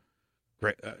so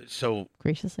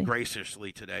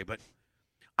graciously today. But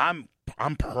I'm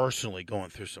personally going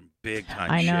through some big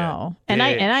time shit. I know. And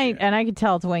I can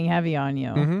tell it's weighing heavy on you.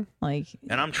 Mm-hmm.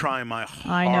 And I'm trying my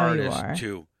hardest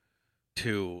to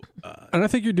and I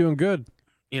think you're doing good.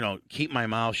 Keep my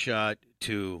mouth shut,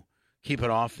 to keep it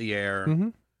off the air,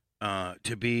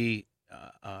 to be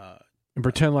and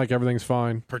pretend like everything's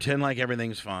fine.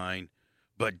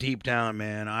 But deep down,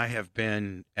 man, I've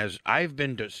been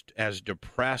just as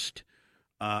depressed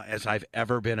as I've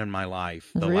ever been in my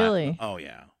life. Really? Oh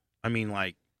yeah. I mean,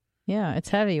 yeah, it's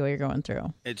heavy what you're going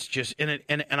through. It's just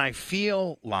and I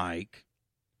feel like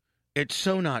it's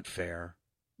so not fair.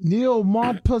 Neil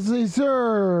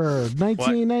Montpellier,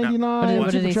 1999.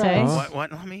 What did he say?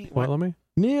 What? Let me.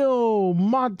 Neil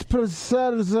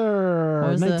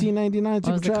Montpellier, 1999.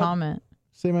 What was the comment?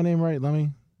 Say my name right, let me.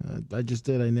 I just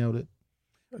did. I nailed it.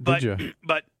 Did you?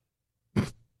 But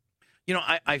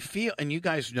I feel, and you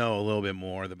guys know a little bit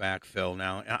more of the backfill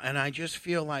now, and I just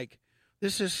feel like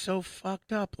this is so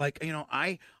fucked up. Like,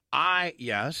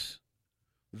 yes,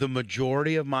 the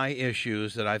majority of my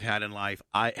issues that I've had in life,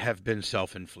 I have been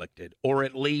self-inflicted, or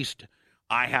at least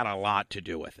I had a lot to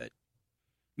do with it.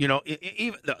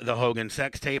 Even the Hogan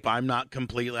sex tape, I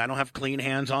don't have clean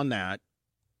hands on that.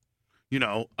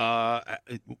 The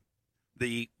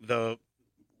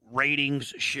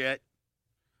ratings shit,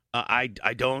 I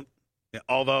don't,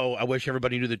 although I wish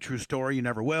everybody knew the true story, you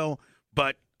never will,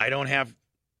 but I don't have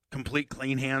complete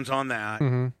clean hands on that.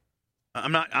 Mm-hmm.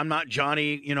 I'm not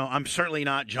Johnny, I'm certainly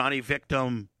not Johnny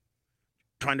Victim,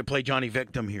 trying to play Johnny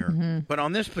Victim here. Mm-hmm. But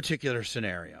on this particular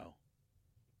scenario,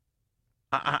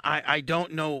 I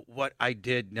don't know what I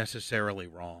did necessarily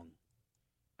wrong.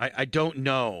 I don't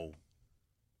know.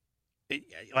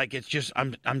 It's just,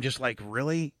 I'm just like,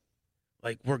 really?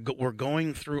 Like, we're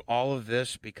going through all of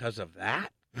this because of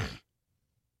that?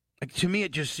 Like, to me,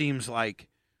 it just seems like,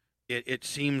 it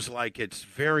seems like it's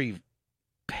very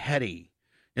petty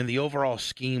in the overall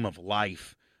scheme of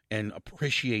life and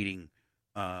appreciating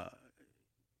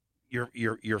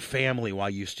your family while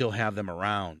you still have them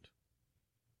around.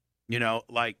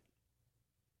 I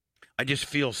just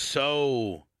feel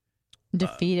so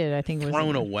defeated. I think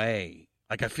thrown away.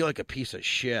 Like, I feel like a piece of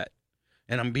shit,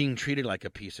 and I'm being treated like a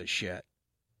piece of shit.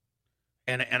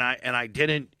 And I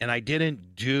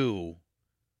didn't do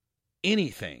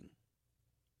anything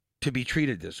to be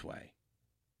treated this way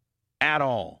at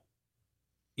all.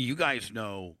 You guys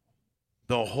know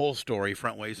the whole story,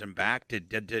 front, ways, and back.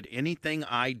 Did anything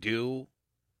I do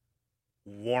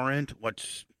warrant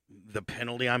what's the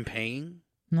penalty I'm paying?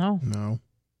 No.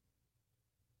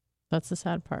 That's the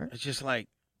sad part. It's just like,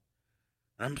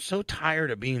 I'm so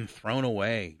tired of being thrown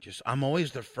away. I'm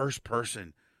always the first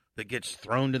person that gets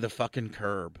thrown to the fucking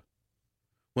curb.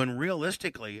 When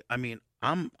realistically, I mean,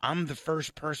 I'm the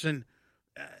first person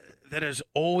that has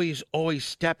always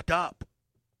stepped up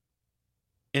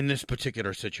in this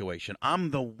particular situation.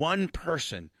 I'm the one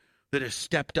person that has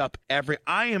stepped up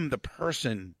I am the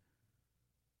person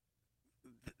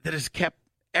that has kept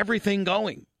everything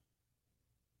going.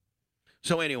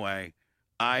 So anyway,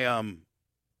 I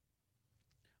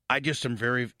just am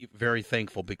very, very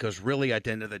thankful, because really at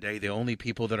the end of the day, the only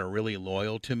people that are really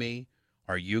loyal to me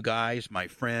are you guys, my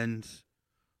friends,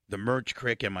 the Merch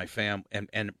Crick, and my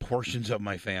and portions of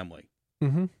my family.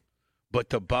 Mm-hmm. But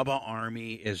the Bubba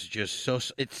Army is just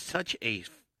it's such a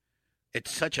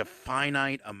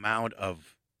finite amount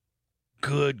of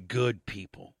good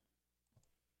people.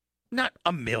 Not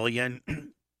a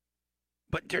million,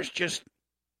 but there's just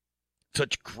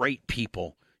such great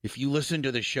people. If you listen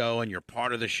to the show and you're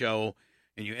part of the show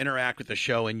and you interact with the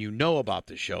show and you know about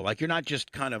the show, like, you're not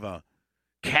just kind of a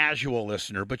casual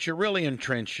listener, but you're really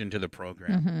entrenched into the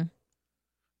program. Mm-hmm.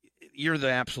 You're the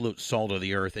absolute salt of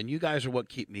the earth, and you guys are what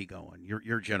keep me going.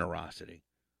 Your generosity.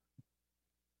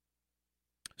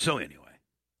 So anyway,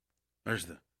 there's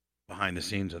the behind the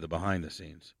scenes of the behind the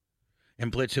scenes.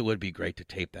 And Blitz, it would be great to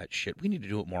tape that shit. We need to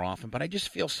do it more often, but I just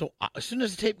feel so. As soon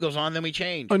as the tape goes on, then we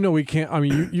change. Oh no, we can't. I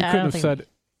mean, you couldn't have said.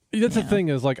 That's the thing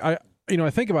is, like, I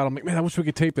think about it, I'm like, man, I wish we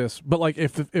could tape this. But like,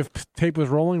 if tape was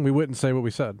rolling, we wouldn't say what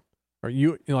we said. Or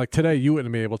like today, you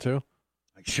wouldn't be able to.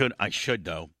 I should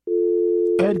though.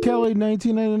 Ed Kelly,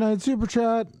 1999 super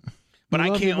chat. But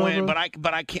I can't win. But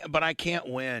I can't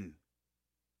win.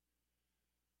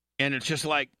 And it's just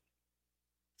like,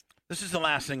 this is the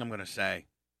last thing I'm going to say.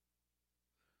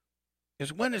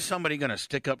 Is when is somebody going to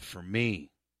stick up for me?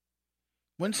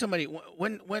 When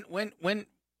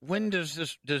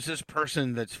does this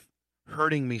person that's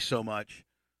hurting me so much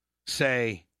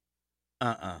say,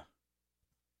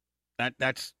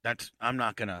 that's I'm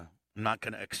not gonna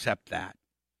accept that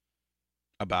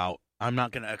I'm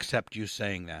not gonna accept you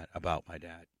saying that about my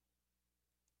dad.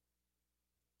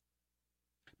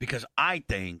 Because I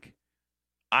think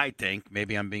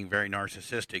maybe I'm being very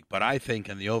narcissistic, but I think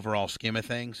in the overall scheme of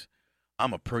things,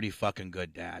 I'm a pretty fucking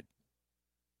good dad.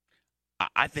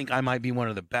 I think I might be one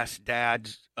of the best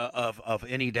dads of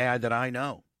any dad that I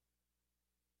know.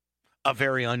 A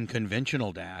very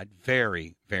unconventional dad,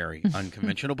 very, very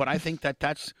unconventional, but I think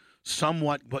that's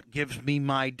somewhat what gives me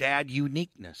my dad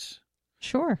uniqueness.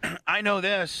 Sure. I know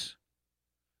this,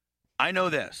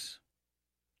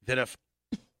 that if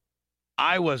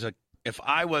I was a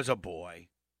boy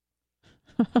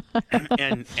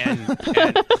and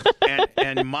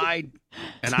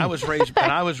I was raised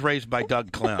by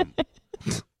Doug Clem.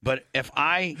 But if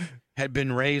I had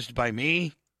been raised by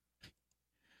me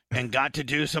and got to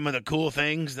do some of the cool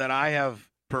things that I have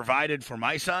provided for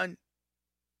my son,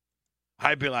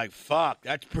 I'd be like, fuck,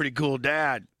 that's pretty cool,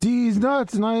 Dad. D's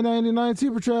nuts, 999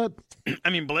 super chat.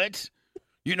 I mean, Blitz,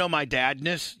 you know my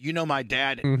dadness. You know my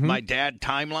dad, my dad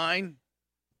timeline.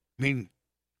 I mean,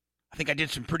 I think I did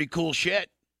some pretty cool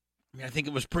shit. I mean, I think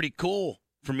it was pretty cool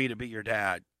for me to be your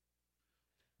dad.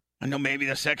 I know maybe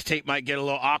the sex tape might get a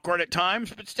little awkward at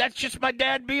times, but that's just my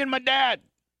dad being my dad.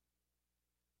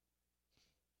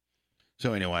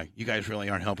 So anyway, you guys really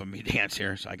aren't helping me dance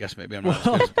here, so I guess maybe I'm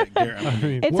not as big there.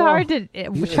 It's hard to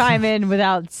chime in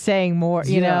without saying more,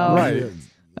 you know. Right.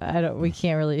 We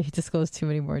can't really disclose too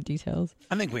many more details.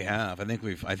 I think we have. I think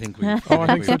we've. I think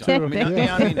so too. I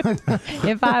mean,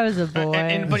 if I was a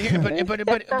boy. But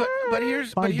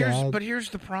here's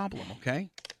the problem,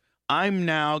 okay? I'm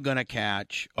now gonna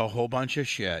catch a whole bunch of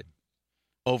shit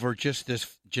over just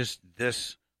this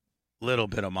little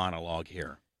bit of monologue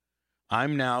here.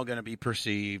 I'm now gonna be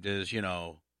perceived as,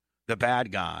 the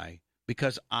bad guy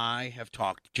because I have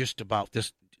talked just about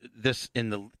this in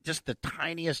the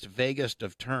tiniest, vaguest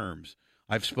of terms.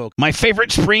 I've spoken. My favorite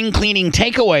spring cleaning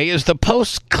takeaway is the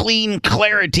post-clean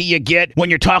clarity you get when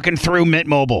you're talking through Mint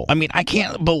Mobile. I mean, I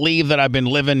can't believe that I've been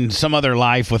living some other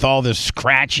life with all this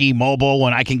scratchy mobile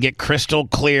when I can get crystal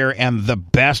clear and the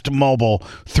best mobile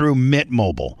through Mint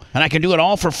Mobile. And I can do it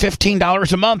all for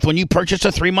 $15 a month when you purchase a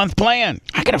 3-month plan.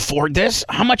 I can afford this.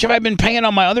 How much have I been paying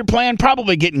on my other plan?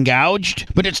 Probably getting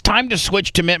gouged. But it's time to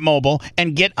switch to Mint Mobile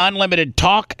and get unlimited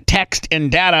talk, text, and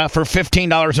data for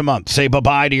 $15 a month. Say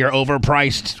bye-bye to your overpriced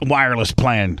wireless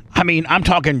plan. I mean, I'm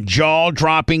talking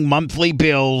jaw-dropping monthly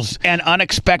bills and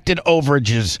unexpected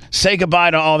overages. Say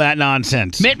goodbye to all that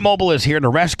nonsense. Mint Mobile is here to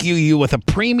rescue you with a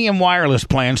premium wireless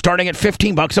plan starting at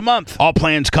 $15 a month. All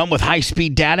plans come with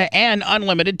high-speed data and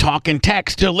unlimited talk and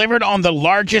text delivered on the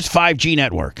largest 5G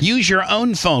network. Use your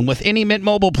own phone with any Mint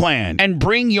Mobile plan and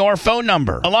bring your phone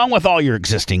number along with all your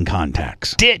existing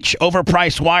contacts. Ditch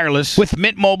overpriced wireless with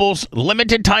Mint Mobile's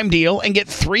limited time deal and get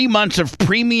 3 months of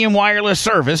premium wireless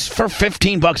service for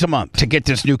 $15 a month. To get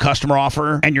this new customer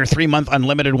offer and your 3-month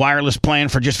unlimited wireless plan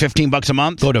for just $15 a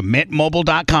month, go to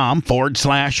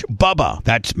mintmobile.com/Bubba.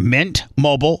 That's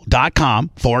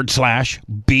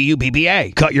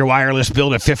mintmobile.com/BUBBA. Cut your wireless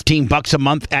bill to $15 a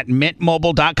month at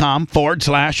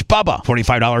mintmobile.com/Bubba.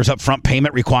 $45 upfront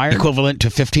payment required, equivalent to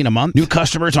 $15 a month. New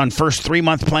customers on first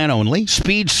 3-month plan only.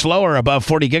 Speed slower above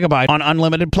 40 gigabyte on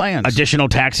unlimited plans. Additional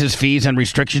taxes, fees, and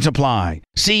restrictions apply.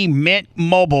 See Mint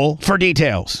Mobile for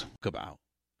details. About.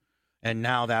 And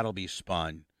now that'll be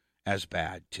spun as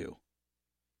bad too.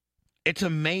 It's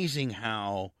amazing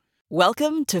how.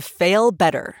 Welcome to Fail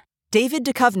Better, David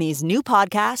Duchovny's new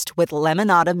podcast with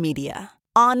Lemonada Media.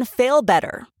 On Fail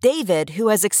Better, David, who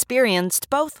has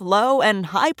experienced both low and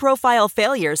high-profile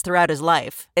failures throughout his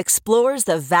life, explores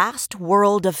the vast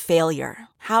world of failure,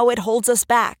 how it holds us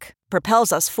back,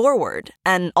 propels us forward,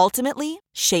 and ultimately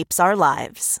shapes our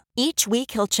lives. Each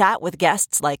week, he'll chat with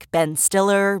guests like Ben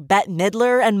Stiller, Bette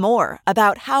Midler, and more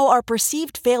about how our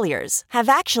perceived failures have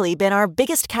actually been our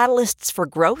biggest catalysts for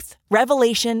growth,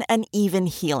 revelation, and even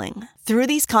healing. Through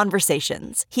these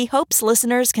conversations, he hopes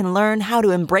listeners can learn how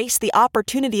to embrace the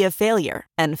opportunity of failure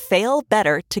and fail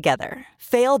better together.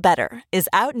 Fail Better is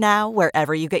out now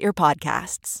wherever you get your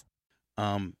podcasts.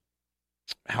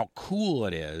 How cool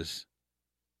it is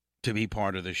to be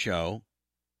part of the show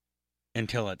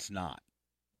until it's not.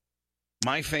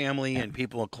 My family and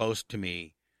people close to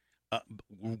me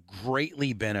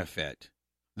greatly benefit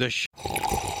the show.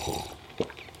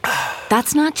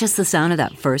 That's not just the sound of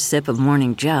that first sip of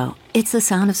Morning Joe. It's the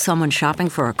sound of someone shopping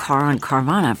for a car on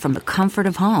Carvana from the comfort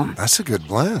of home. That's a good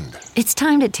blend. It's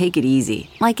time to take it easy,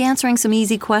 like answering some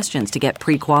easy questions to get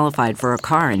pre-qualified for a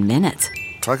car in minutes.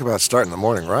 Talk about starting the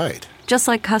morning right. Just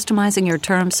like customizing your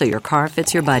terms so your car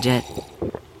fits your budget.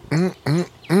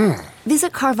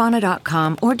 Visit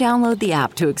Carvana.com or download the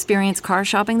app to experience car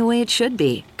shopping the way it should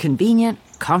be. Convenient,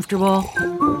 comfortable.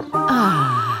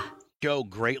 Show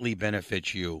greatly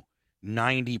benefits you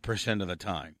 90% of the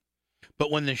time.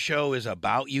 But when the show is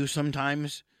about you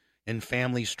sometimes, in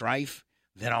family strife,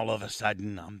 then all of a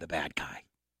sudden I'm the bad guy.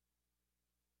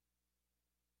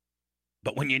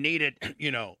 But when you need it,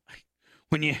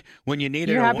 when you need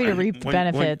You're it, happy to reap the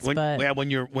benefits, but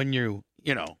when you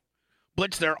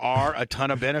Blitz, there are a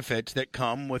ton of benefits that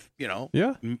come with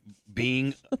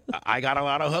being. I got a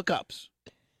lot of hookups,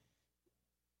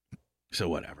 so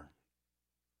whatever.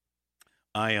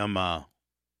 I am. I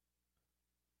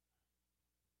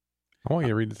want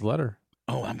you to read this letter.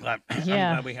 Oh, I'm glad.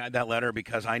 Yeah. I'm glad we had that letter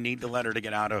because I need the letter to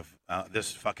get out of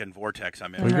this fucking vortex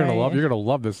I'm in. Well, you're gonna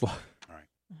love this. All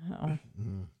right.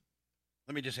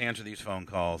 Let me just answer these phone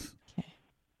calls. Okay.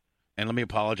 And let me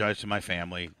apologize to my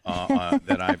family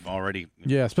that I've already.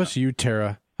 Yeah, especially you,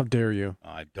 Tara. How dare you?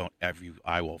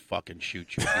 I will fucking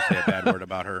shoot you if you say a bad word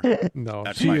about her. No,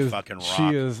 that's she my is, fucking rock.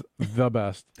 She is the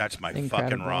best. That's my Incredible.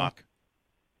 fucking rock.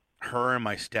 Her and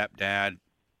my stepdad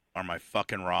are my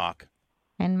fucking rock.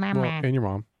 And my Well, mom. and your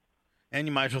mom. And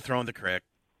you might as well throw in the crick.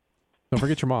 Don't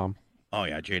forget your mom. Oh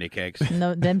yeah, JD Cakes.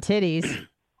 No, them titties.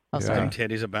 Oh, Yeah. sorry. Them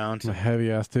titties abound. Some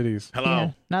heavy ass titties. Hello.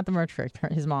 Yeah, not the merch crick,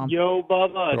 his mom. Yo,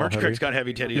 Bubba. Merch heavy. Crick's got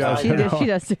heavy titties. Yeah, She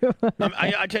does too.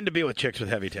 I tend to be with chicks with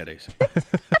heavy titties.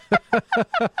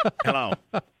 Hello.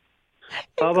 Bubba.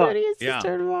 Including his Yeah.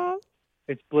 sister and mom.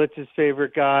 It's Blitz's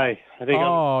favorite guy. I think.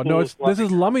 Oh no, this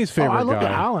is Lummy's favorite I look guy.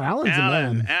 at Alan. Alan's a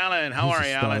man. Alan, how He's are a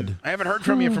you, Alan? stud. I haven't heard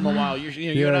from you from a while. You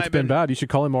Yeah, and I it's have been bad. You should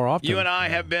call him more often. You and I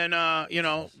have been,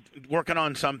 working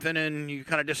on something, and you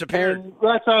kind of disappeared. And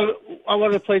that's how I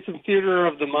wanted to play some theater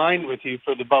of the mind with you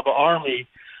for the Bubba Army.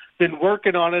 Been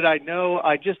working on it. I know.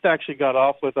 I just actually got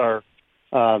off with our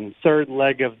third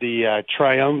leg of the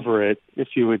triumvirate, if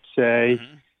you would say.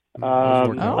 Mm-hmm. I've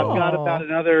Oh. got about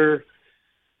another.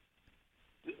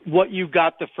 What you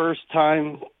got the first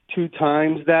time, 2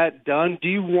 times that done. Do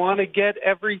you want to get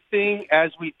everything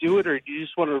as we do it, or do you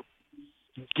just want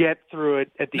to get through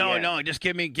it at the end? No, just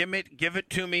give it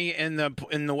to me in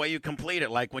the way you complete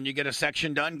it. Like when you get a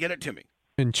section done, get it to me.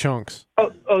 in chunks.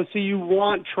 Oh, so you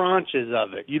want tranches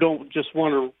of it. You don't just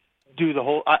want to do the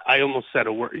whole. I almost said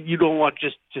a word. You don't want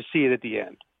just to see it at the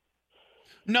end.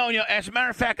 No, as a matter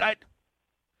of fact,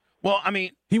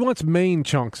 He wants main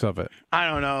chunks of it. I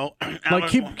don't know. Like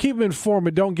keep him informed,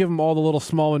 but don't give him all the little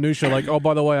small minutia. Like, oh,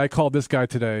 by the way, I called this guy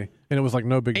today, and it was like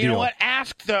no big deal. You know what?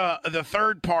 Ask the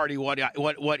third party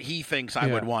what he thinks I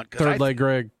would want. Third leg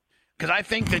Greg. Because I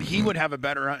think that he would have a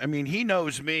better. I mean, he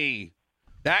knows me.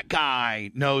 That guy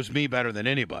knows me better than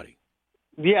anybody.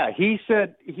 Yeah, he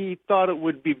said he thought it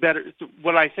would be better.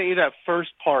 When I say that first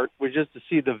part was just to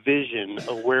see the vision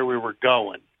of where we were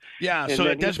going. Yeah, And so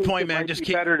then at this he thinks point, it man, might just be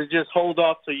keep. better to just hold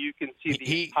off so you can see the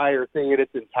He- entire thing in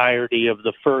its entirety of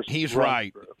the first. He's run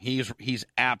right. through. He's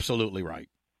absolutely right.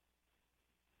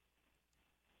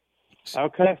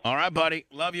 Okay. All right, buddy.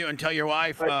 Love you, and tell your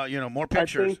wife, more I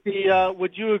pictures. think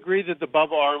would you agree that the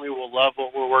Bubba Army will love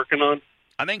what we're working on?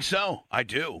 I think so. I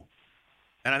do.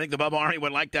 And I think the Bubba Army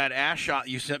would like that ass shot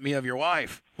you sent me of your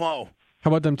wife. Whoa. How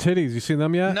about them titties? You seen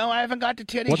them yet? No, I haven't got to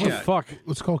titties What the yet. fuck?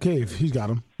 Let's call Cave. He's got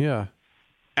him. Yeah.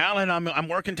 Alan, I'm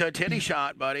working to a titty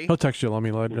shot, buddy. He'll text you. Let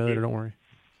me later. Don't worry.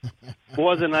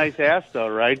 Was a nice ass though,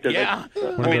 right? Does Yeah.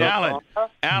 it- I mean,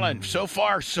 Alan, so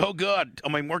far, so good. I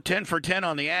mean, we're 10 for 10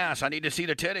 on the ass. I need to see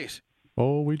the titties.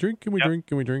 Oh, we drink and we drink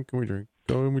and we drink and we drink.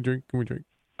 Go and we drink and we drink.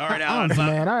 All right, Alan's Alan.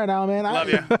 the man. All right, Alan, man. Love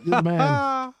you. You're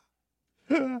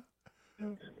the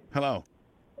man. Hello.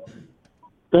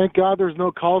 Thank God there's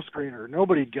no call screener.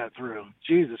 Nobody got through.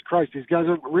 Jesus Christ, these guys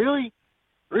are really.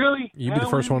 Really? You'd be the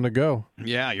first one to go.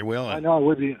 Yeah, you're willing. I know I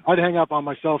would be. I'd hang up on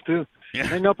myself too. Yeah.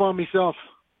 Hang up on myself.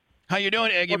 How you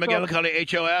doing, Iggy McGillicuddy,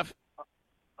 HOF?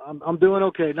 I'm doing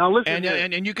okay. Now listen.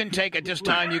 And you can take at this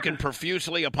time, you can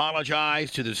profusely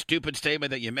apologize to the stupid statement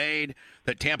that you made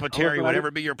that Tampa Terry would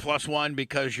ever be your +1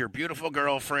 because your beautiful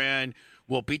girlfriend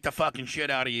will beat the fucking shit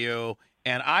out of you.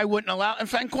 And I wouldn't allow, in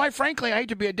fact, quite frankly, I hate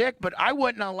to be a dick, but I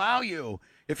wouldn't allow you,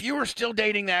 if you were still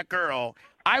dating that girl,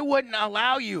 I wouldn't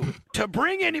allow you to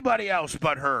bring anybody else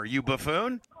but her, you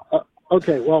buffoon.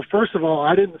 Okay, well, first of all,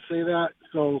 I didn't say that,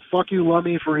 so fuck you,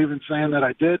 Lummy, for even saying that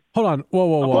I did. Hold on.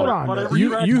 Whoa. Hold on.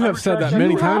 You have said that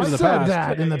many times in the past.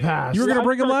 That in the past. You were going to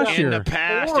bring him last year. In the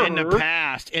past.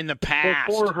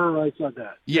 Before her, I said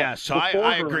that. Yeah, so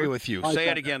I agree her, with you. Say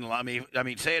it again, Lummy. I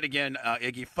mean, say it again,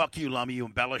 Iggy. Fuck you, Lummy, you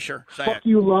embellisher. Say fuck it.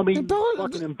 you, Lummy, you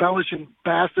fucking embellishing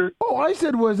bastard. Oh, I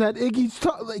said was that Iggy's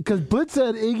because Blitz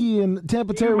said Iggy and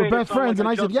Tampa Terry were best friends, and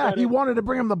I said, yeah, he wanted to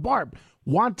bring him to Barb.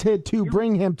 Wanted to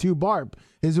bring him to Barb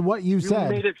is what you said.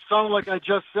 You made it sound like I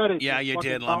just said it. Yeah, you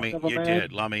did, Lummy. You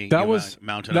did, Lummy. That was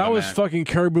fucking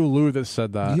Caribou Lou that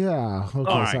said that. Yeah.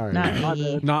 Okay, right.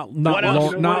 sorry.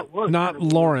 Not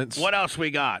Lawrence. What else we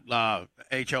got,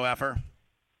 HOFer?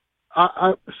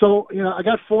 So I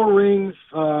got 4 rings.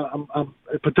 I'm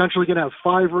potentially gonna have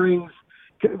 5 rings.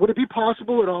 Would it be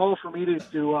possible at all for me to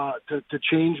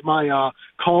change my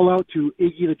call out to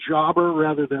Iggy the Jobber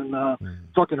rather than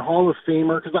fucking Hall of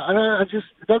Famer? Because I just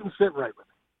it doesn't sit right with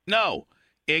me. No,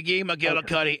 Iggy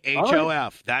McGillicuddy,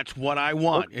 HOF. Right. That's what I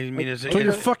want. Okay. I mean, that's what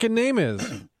your fucking name is.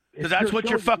 Because that's what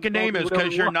your fucking name is.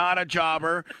 Because you're not a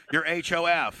jobber. You're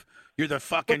HOF. You're the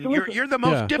fucking. You're the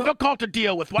most difficult to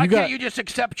deal with. Why can't you just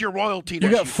accept your royalty?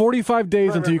 You got 45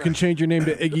 days until you can change your name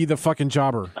to Iggy the fucking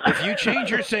Jobber. If you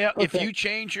change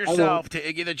yourself, to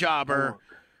Iggy the Jobber,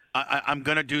 I'm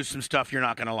gonna do some stuff you're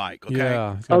not gonna like. Okay.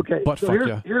 Yeah. Okay.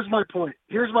 So here's my point.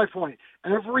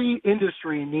 Every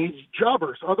industry needs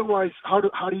jobbers. Otherwise, how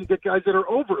do you get guys that are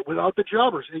over it without the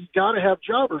jobbers? You got to have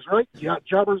jobbers, right? You got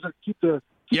jobbers that keep the.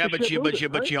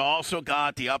 But you also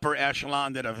got the upper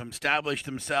echelon that have established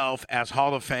themselves as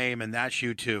Hall of Fame, and that's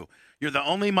you too. You're the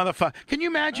only motherfucker. Can you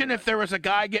imagine if there was a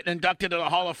guy getting inducted to the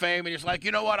Hall of Fame and he's like,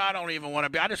 you know what? I don't even want to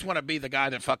be. I just want to be the guy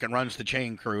that fucking runs the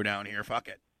chain crew down here. Fuck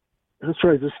it. That's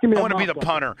right. Just give me I want to be the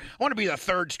punter. I want to be the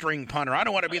third string punter. I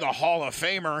don't want to be the Hall of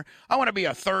Famer. I want to be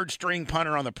a third string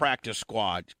punter on the practice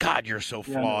squad. God, you're so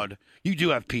flawed. You do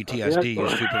have PTSD, you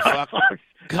stupid fuck.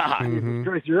 God.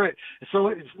 You're right. So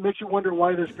it makes you wonder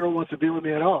why this girl wants to be with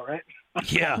me at all, right?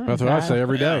 Yeah. That's what I say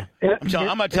every day. I'm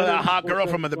going to tell that hot girl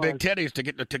from the big titties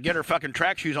to get her fucking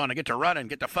track shoes on and get to running.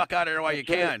 Get the fuck out of here while you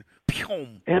can.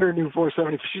 And her new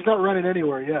 470. She's not running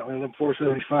anywhere yet with them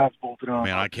 475s bolted on.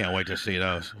 Man, I can't wait to see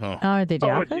those. Oh, are they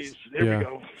Diacos? There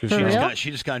we go.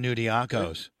 She just got new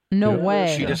Diacos. No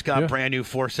way. She just got brand new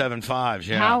 475s.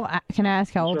 Yeah. How can I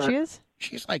ask how old she is?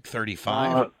 She's like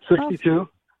 35. 62.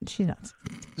 She's not.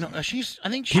 No, I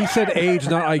think he said age,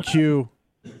 not IQ.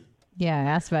 Yeah, I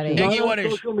asked about age. Not on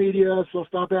social media, so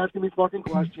stop asking me fucking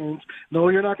questions. No,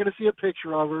 you're not going to see a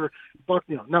picture of her. Fuck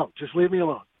you. No, just leave me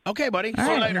alone. Okay, buddy. All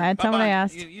See right. you later. That's not what I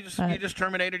asked. You just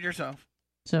terminated yourself.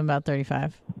 So I'm about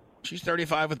 35. She's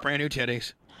 35 with brand new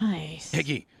titties. Nice.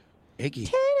 Iggy.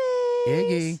 Titties.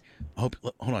 Iggy. Hold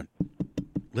on.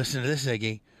 Listen to this,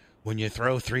 Iggy. When you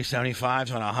throw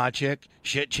 375s on a hot chick,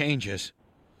 shit changes.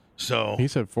 So he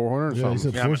said 400 or something. He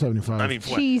said 475. I mean,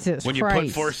 Jesus when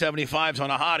Christ. You put 475s on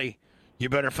a hottie, you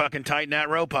better fucking tighten that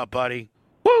rope up, buddy.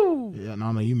 Woo! Yeah,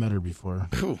 no, you met her before.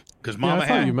 Because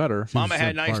Mama you met her. Mama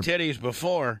had nice titties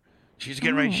before. She's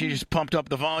getting ready. She just pumped up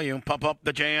the volume, pump up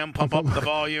the jam, pump up the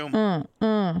volume.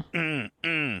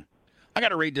 I got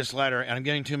to read this letter, and I'm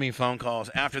getting too many phone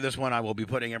calls. After this one, I will be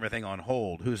putting everything on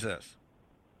hold. Who's this?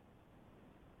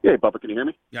 Hey, Bubba, can you hear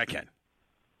me? Yeah, I can.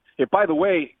 Hey, by the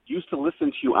way, used to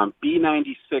listen to you on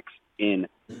B96 in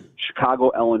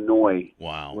Chicago, Illinois.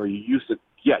 Wow. Where you used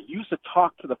to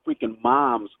talk to the freaking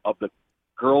moms of the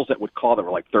girls that would call that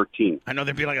were like 13. I know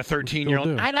there'd be like a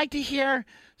 13-year-old. I'd like to hear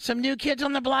some new kids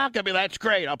on the block. I'd be like, that's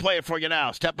great. I'll play it for you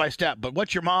now, step by step. But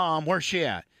what's your mom? Where's she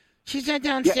at? She's at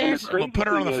downstairs. We'll put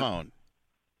her on the phone.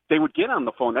 They would get on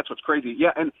the phone. That's what's crazy.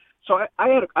 Yeah, and so I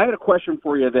had a question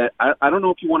for you that I don't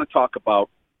know if you want to talk about,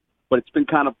 but it's been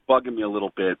kind of bugging me a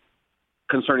little bit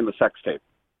concerning the sex tape.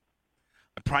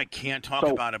 I probably can't talk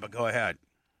about it, but go ahead.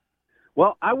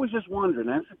 Well, I was just wondering,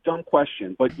 that's a dumb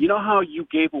question, but you know how you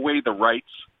gave away the rights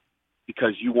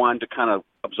because you wanted to kind of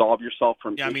absolve yourself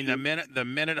from I mean, the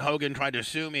minute Hogan tried to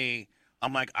sue me,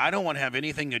 I'm like, I don't want to have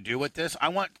anything to do with this. I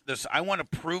want to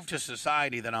prove to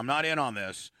society that I'm not in on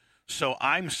this. So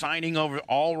I'm signing over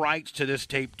all rights to this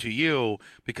tape to you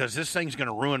because this thing's going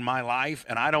to ruin my life,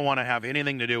 and I don't want to have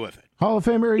anything to do with it. Hall of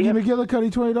Famer Iggy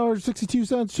McGillicuddy,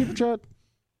 $20.62 super chat.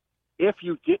 If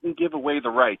you didn't give away the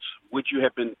rights, would you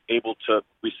have been able to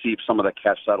receive some of the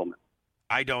cash settlement?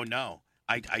 I don't know.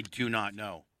 I do not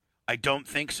know. I don't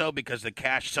think so because the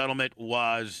cash settlement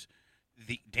was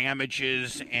the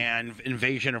damages and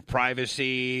invasion of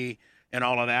privacy and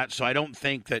all of that. So I don't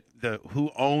think that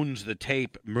who owns the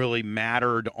tape really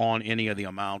mattered on any of the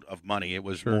amount of money. It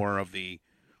was more of the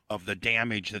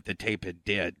damage that the tape had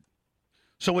did.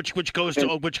 So which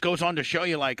goes on to show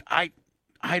you, like, I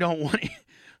don't want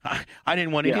I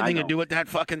didn't want anything to do with that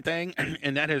fucking thing,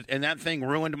 and that thing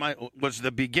ruined was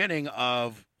the beginning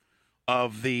of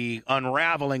the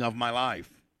unraveling of my life.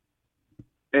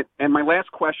 And my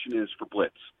last question is for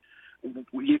Blitz,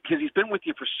 because he's been with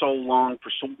you for so long.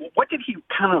 What did he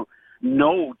kind of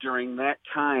know during that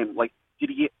time? Like,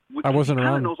 did he? I wasn't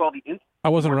around. Knows all the I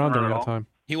wasn't around during that time.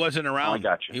 He wasn't around. Oh, I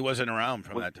got you. He wasn't around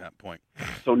from that point.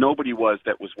 So nobody was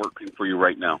that was working for you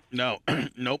right now. No,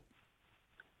 nope.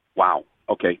 Wow.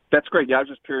 Okay, that's great. Yeah, I was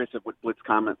just curious if what Blitz's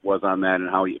comment was on that and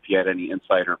if you had any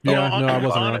insight or. Yeah, I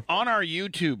wasn't on our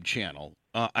YouTube channel.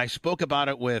 I spoke about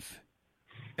it with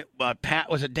Pat.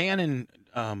 Was it Dan and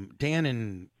Tom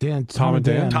and Dan. Tom and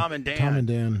Dan. Tom and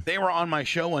Dan. They were on my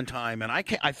show one time, and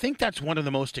I think that's one of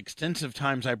the most extensive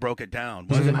times I broke it down.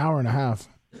 It was an hour and a half.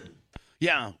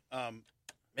 Yeah.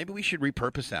 Maybe we should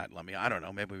repurpose that. I don't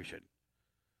know. Maybe we should.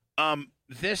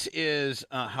 This is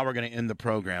how we're going to end the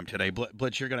program today.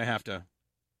 Blitz, you're going to have to.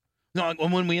 No,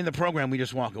 when we end the program, we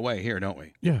just walk away here, don't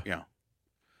we? Yeah. Yeah.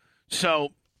 So,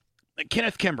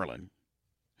 Kenneth Kimberlin,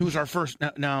 who's our first.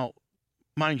 Now,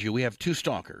 mind you, we have two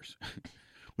stalkers.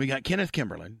 We got Kenneth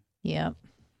Kimberlin. Yep.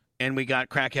 And we got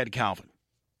Crackhead Calvin.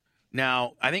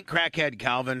 Now, I think Crackhead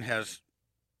Calvin has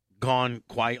gone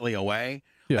quietly away.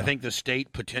 Yeah. I think the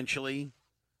state potentially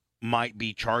might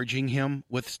be charging him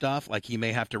with stuff. Like he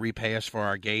may have to repay us for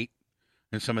our gate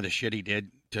and some of the shit he did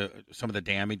to some of the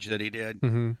damage that he did.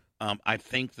 Mm-hmm. I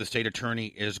think the state attorney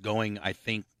is going. I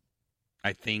think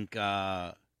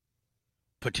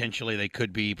potentially they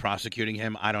could be prosecuting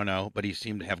him. I don't know, but he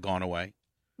seemed to have gone away.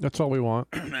 That's all we want.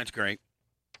 That's great.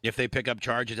 If they pick up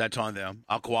charges, that's on them.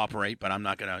 I'll cooperate, but I'm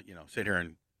not gonna, sit here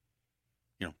and,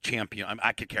 champion.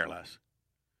 I could care less.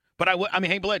 But I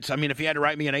mean, hey Blitz. I mean, if you had to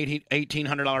write me an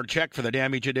 $1,800 check for the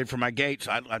damage you did for my gates,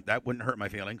 that wouldn't hurt my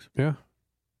feelings. Yeah.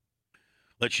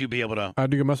 Let you be able to. I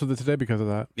had to go mess with it today because of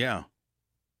that. Yeah.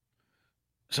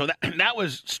 So that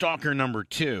was stalker number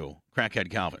 2,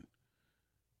 Crackhead Calvin.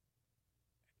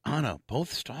 Anna,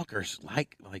 both stalkers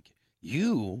like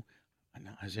you.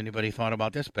 Has anybody thought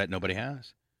about this? Bet nobody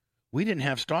has. We didn't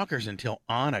have stalkers until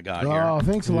Anna got here. Oh,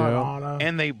 thanks a lot, Anna.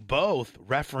 And they both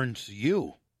reference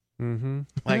you. Mm-hmm.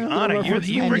 Like, Anna,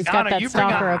 you bring Anna, you bring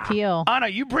appeal. Anna,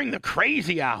 you bring the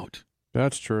crazy out.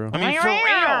 That's true. I mean,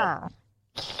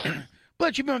 for real.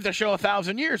 But you've been with the show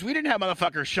 1,000 years. We didn't have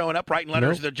motherfuckers showing up writing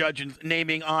letters to the judge and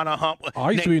naming Anna Hump.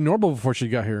 I used to be normal before she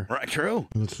got here. Right, true.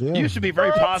 Yeah. You used to be a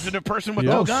very positive person with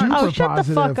no guns. Oh, shut the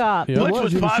fuck up. Yeah. Butch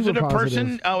was a positive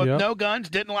person with no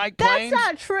guns, didn't like planes. That's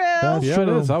not true. That's true.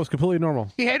 It is. I was completely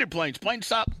normal. He hated planes. Planes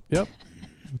suck. Yep.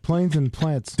 Planes and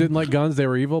plants. Didn't like guns. They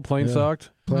were evil. Planes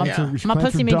sucked. My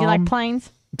pussy made you like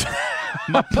planes?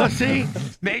 My pussy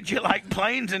made you like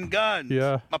planes and guns.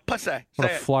 Yeah. My pussy. I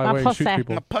want to fly away and shoot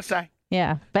people. My pussy.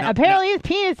 Yeah, but apparently his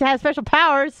penis has special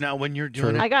powers. Now, when you're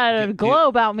doing it, I got a glow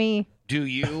about me. Do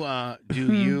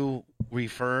you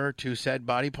refer to said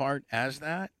body part as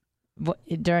that?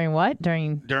 During what?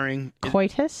 During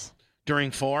coitus?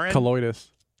 During foreign? Colloidus.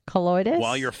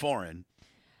 While you're foreign.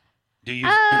 Do you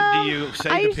say I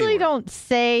the usually P word? don't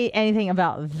say anything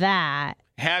about that.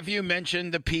 Have you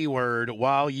mentioned the P word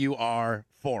while you are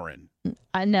foreign?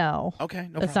 No. Okay,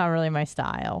 no That's problem. not really my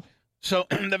style. So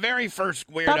the very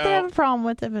first weirdo. Not that I have a problem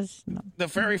with it. The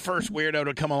very first weirdo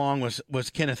to come along was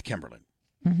Kenneth Kimberlin.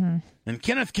 Mm-hmm. And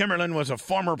Kenneth Kimberlin was a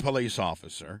former police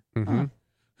officer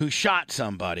who shot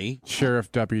somebody.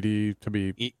 Sheriff deputy to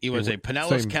be. He was a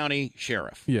Pinellas County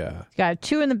sheriff. Yeah. Got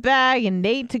 2 in the bag and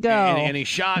 8 to go. And he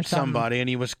shot somebody, and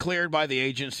he was cleared by the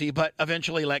agency, but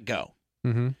eventually let go.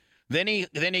 Mm-hmm. Then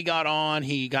he got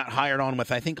hired on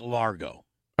with, I think, Largo.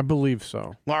 I believe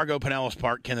so. Largo, Pinellas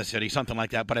Park, Kansas City, something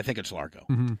like that, but I think it's Largo.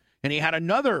 Mm-hmm. And he had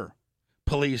another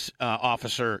police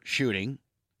officer shooting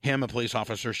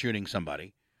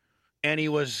somebody. And he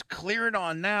was cleared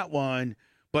on that one,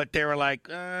 but they were like,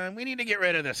 we need to get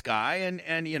rid of this guy.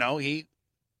 And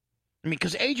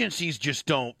because agencies just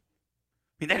don't,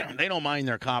 they don't mind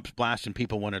their cops blasting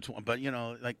people when it's, but,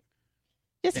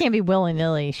 Just can't be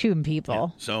willy-nilly shooting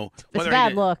people. Yeah. So it's a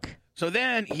bad look. So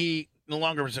then he no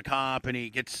longer was a cop, and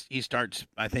he starts,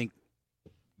 I think,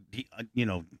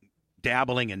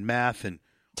 dabbling in meth and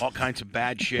all kinds of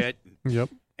bad shit. Yep.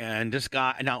 And this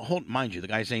guy, now mind you, the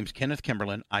guy's name's Kenneth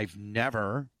Kimberlin. I've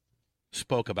never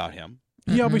spoke about him.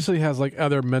 He obviously has like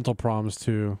other mental problems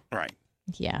too. Right.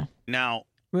 Yeah. Now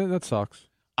that sucks.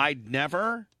 I'd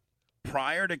never,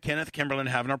 prior to Kenneth Kimberlin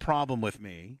having a problem with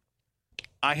me,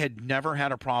 I had never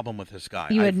had a problem with this guy.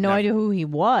 You had no idea who he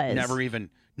was. Never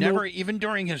even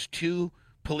during his 2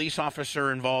 police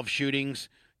officer involved shootings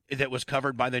that was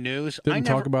covered by the news. I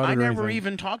never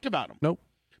even talked about him. Nope.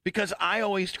 Because I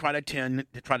always try to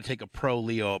take a pro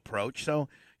Leo approach. So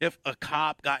if a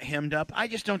cop got hemmed up, I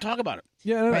just don't talk about it.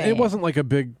 Yeah, right. It wasn't like a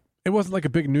big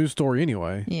news story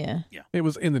anyway. Yeah. It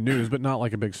was in the news, but not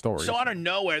like a big story. So out of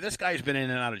nowhere, this guy's been in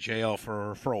and out of jail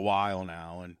for a while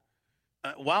now, and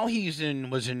while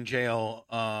was in jail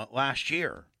last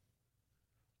year,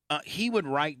 he would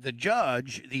write the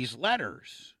judge these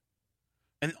letters.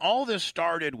 And all this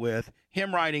started with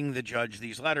him writing the judge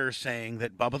these letters saying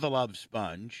that Bubba the Love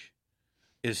Sponge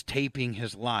is taping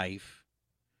his life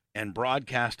and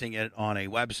broadcasting it on a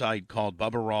website called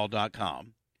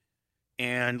BubbaRaw.com.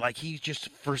 And like he just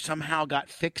somehow got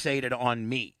fixated on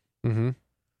me. Mm-hmm.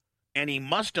 And he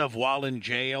must have, while in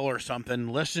jail or something,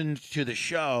 listened to the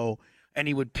show, and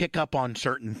he would pick up on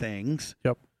certain things.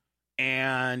 Yep.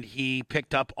 And he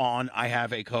picked up on, I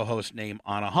have a co-host named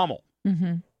Anna Hummel.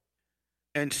 Mm-hmm.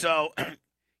 And so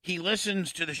he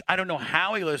listens to I don't know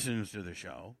how he listens to the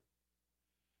show,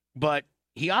 but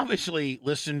he obviously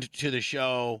listened to the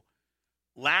show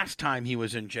last time he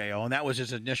was in jail, and that was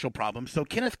his initial problem. So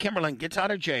Kenneth Kimberlin gets out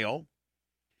of jail,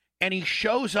 and he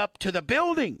shows up to the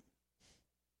building.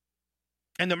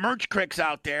 And the Merch Crick's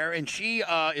out there, and she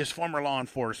is former law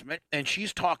enforcement, and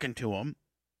she's talking to him,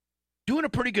 doing a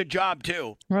pretty good job,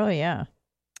 too. Oh, yeah.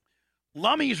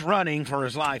 Lummy's running for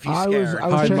his life. He's scared. He was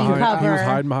hiding behind a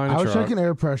truck. I was checking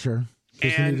air pressure.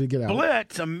 And to get out.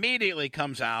 Blitz immediately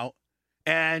comes out,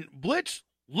 and Blitz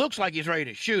looks like he's ready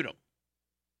to shoot him.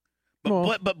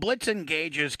 But Blitz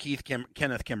engages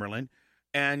Kenneth Kimberlin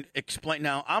and explain.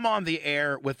 Now, I'm on the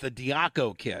air with the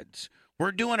Diaco kids.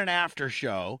 We're doing an after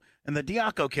show, and the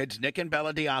Diaco kids, Nick and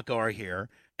Bella Diaco, are here,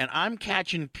 and I'm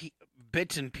catching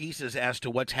bits and pieces as to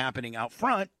what's happening out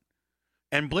front.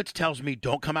 And Blitz tells me,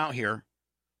 don't come out here.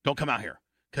 Don't come out here,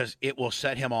 because it will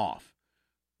set him off.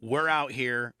 We're out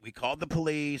here. We called the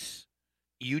police.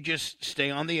 You just stay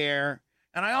on the air.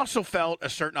 And I also felt a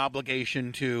certain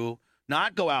obligation to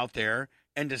not go out there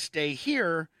and to stay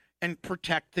here and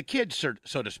protect the kids,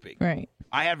 so to speak. Right.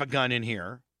 I have a gun in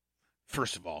here.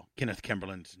 First of all, Kenneth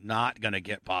Kimberlin's not going to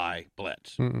get by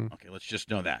Blitz. Mm-mm. Okay, let's just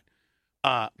know that.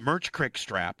 Merch Crick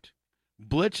strapped.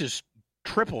 Blitz is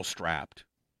triple strapped.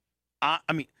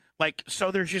 So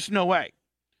there's just no way.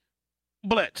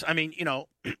 Blitz,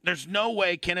 there's no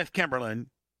way Kenneth Kimberlin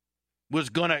was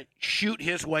going to shoot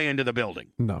his way into the building.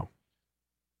 No.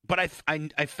 But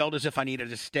I felt as if I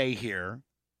needed to stay here.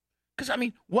 Because,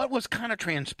 what was kind of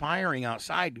transpiring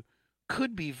outside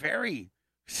could be very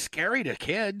scary to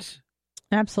kids.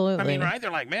 Absolutely. Right? They're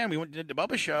like, man, we did the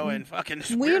Bubba show and fucking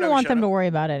we didn't want them to worry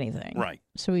about anything. Right.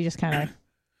 So we just kind of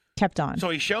kept on. So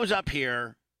he shows up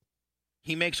here.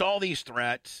 He makes all these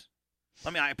threats.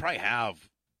 I probably have,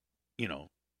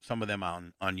 some of them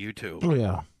on YouTube. Oh,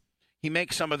 yeah. He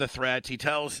makes some of the threats. He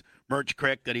tells Merch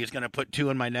Crick that he's going to put 2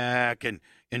 in my neck and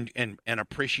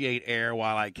appreciate air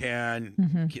while I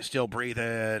can, still breathe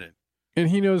it. And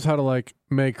he knows how to,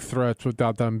 make threats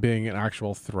without them being an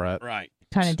actual threat. Right.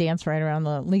 Kind of dance right around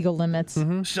the legal limits.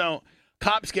 Mm-hmm. So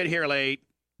cops get here late.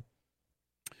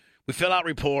 We fill out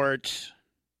reports.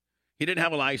 He didn't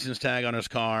have a license tag on his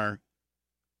car.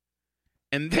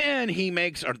 And then he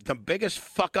makes the biggest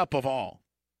fuck up of all.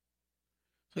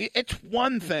 It's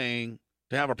one thing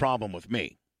to have a problem with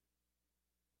me.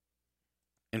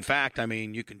 In fact,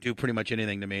 you can do pretty much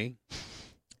anything to me.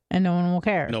 And no one will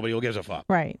care. Nobody will give a fuck.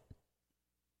 Right.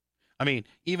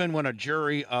 Even when a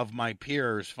jury of my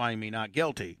peers find me not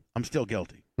guilty, I'm still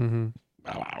guilty. Mm-hmm.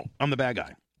 I'm the bad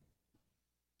guy.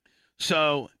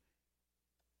 So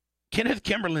Kenneth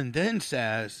Kimberlin then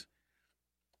says,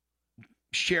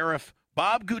 Sheriff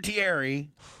Bob Gutierrez,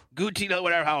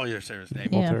 whatever, how you say his name?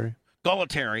 Yeah.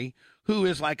 Gualtieri, who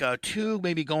is like a 2,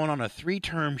 maybe going on a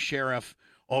 3-term sheriff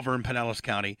over in Pinellas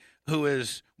County, who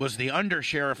was the under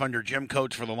sheriff under Jim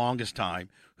Coates for the longest time,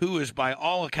 who is by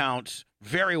all accounts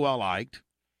very well liked,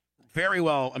 very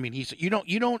well.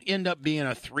 You don't end up being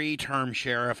a 3-term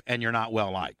sheriff and you're not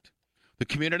well liked. The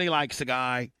community likes the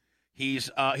guy. He's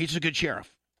a good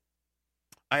sheriff.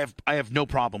 I have no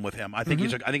problem with him. I think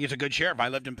he's a good sheriff. I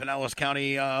lived in Pinellas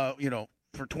County,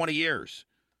 for 20 years.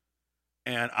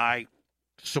 and I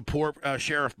support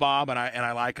Sheriff Bob, and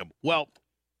I like him. Well,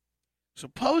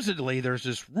 supposedly there's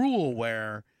this rule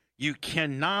where you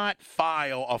cannot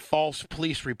file a false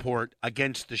police report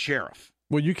against the sheriff.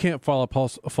 Well, you can't file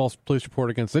a false police report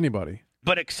against anybody.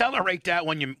 But accelerate that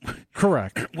when you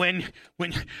correct when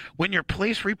your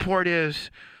police report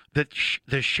is that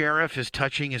the sheriff is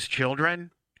touching his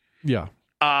children. Yeah.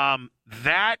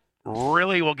 That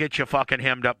really will get you fucking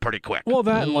hemmed up pretty quick. Well,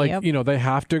 that they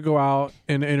have to go out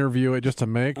and interview it just to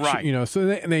make right. So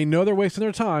they know they're wasting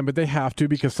their time, but they have to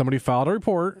because somebody filed a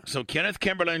report. So Kenneth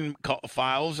Kimberlin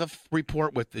files a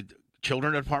report with the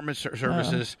Children Department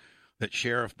Services that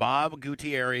Sheriff Bob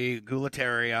Gutierrez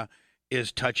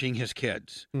is touching his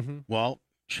kids. Mm-hmm. Well,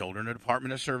 Children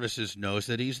Department of Services knows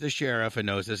that he's the sheriff and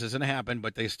knows this isn't happen,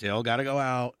 but they still got to go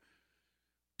out,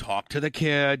 talk to the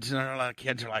kids, and a lot of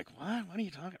kids are like, "What? What are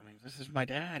you talking? I mean, this is my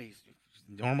dad. He's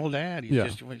a normal dad.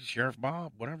 He's just Sheriff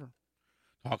Bob, whatever."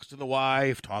 Talks to the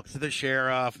wife, talks to the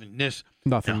sheriff, and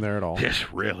nothing there at all.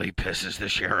 This really pisses the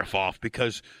sheriff off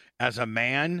because as a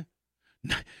man.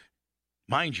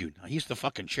 Mind you, he's the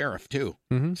fucking sheriff, too.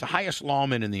 Mm-hmm. He's the highest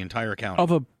lawman in the entire county.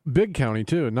 Of a big county,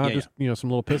 too, not just some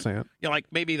little pissant. Like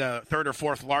maybe the third or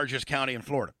fourth largest county in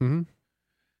Florida. Mm-hmm.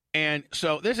 And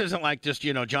so this isn't like just,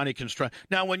 Johnny Construction.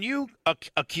 Now, when you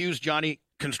accuse Johnny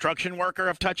Construction Worker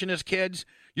of touching his kids,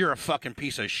 you're a fucking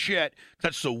piece of shit.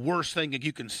 That's the worst thing that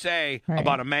you can say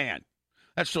about a man.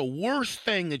 That's the worst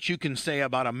thing that you can say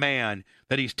about a man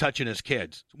that he's touching his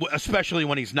kids, especially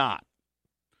when he's not.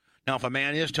 Now, if a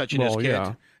man is touching his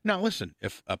kids, now listen,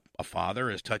 if a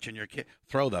father is touching your kid,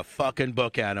 throw the fucking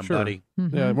book at him, buddy.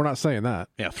 Mm-hmm. Yeah, we're not saying that.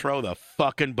 Yeah, throw the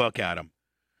fucking book at him.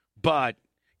 But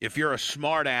if you're a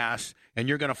smart ass and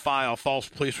you're going to file a false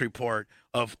police report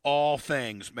of all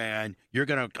things, man, you're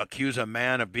going to accuse a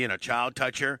man of being a child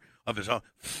toucher of his own.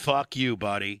 Fuck you,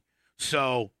 buddy.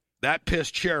 So that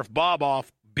pissed Sheriff Bob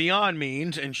off beyond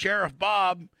means, and Sheriff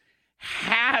Bob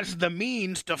has the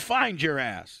means to find your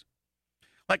ass.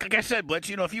 Like I said, Blitz,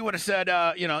 if you would have said,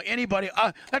 anybody,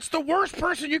 that's the worst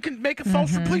person you can make a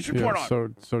false police report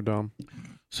on. So dumb.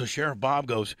 So Sheriff Bob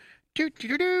goes,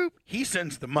 doo-doo-doo-doo. He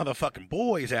sends the motherfucking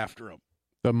boys after him.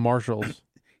 The marshals.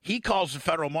 He calls the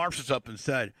federal marshals up and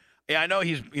said, I know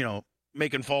he's,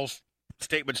 making false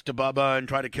statements to Bubba and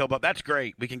try to kill Bubba. That's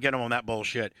great. We can get him on that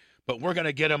bullshit. But we're going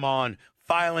to get him on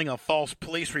filing a false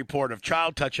police report of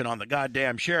child touching on the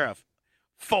goddamn sheriff.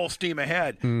 Full steam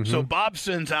ahead. Mm-hmm. So Bob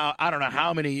sends out, I don't know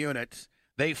how many units.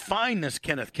 They find this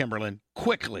Kenneth Kimberlin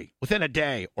quickly, within a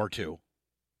day or two.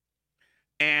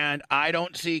 And I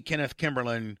don't see Kenneth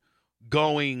Kimberlin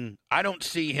I don't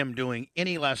see him doing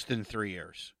any less than 3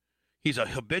 years. He's a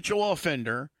habitual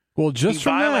offender. Well, he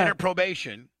violated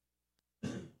probation.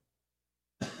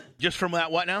 Just from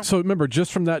that, what now? So remember,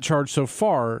 just from that charge so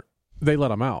far, they let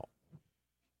him out.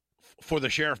 For the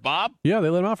Sheriff Bob? Yeah,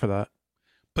 they let him out for that.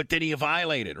 But then he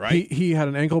violated, right? He had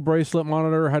an ankle bracelet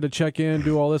monitor, had to check in,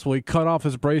 do all this. Well, he cut off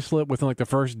his bracelet within the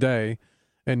first day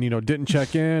and, didn't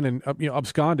check in and,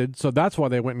 absconded. So that's why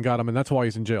they went and got him, and that's why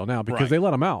he's in jail now, because they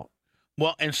let him out.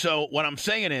 Well, and so what I'm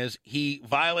saying is he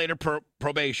violated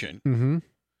probation mm-hmm.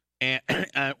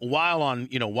 and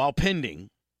while pending.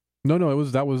 No,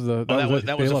 that was the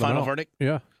final verdict?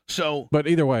 Yeah. So, but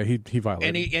either way, he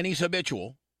violated. And he's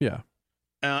habitual. Yeah.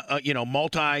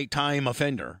 Multi-time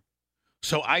offender.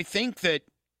 So I think that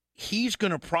he's going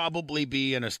to probably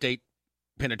be in a state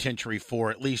penitentiary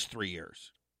for at least 3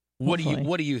 years. What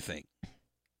do you think?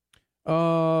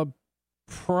 2,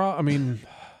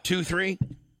 3.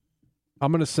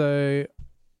 I'm going to say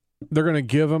they're going to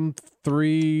give him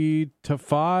 3 to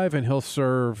 5, and he'll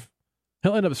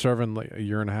end up serving like a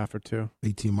year and a half or 2,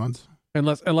 18 months,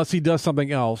 unless he does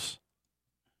something else.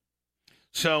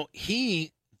 So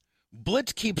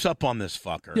Blitz keeps up on this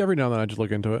fucker. Yeah, every now and then I just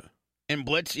look into it. And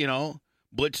Blitz,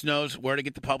 Blitz knows where to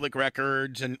get the public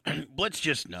records, and Blitz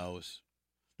just knows.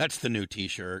 That's the new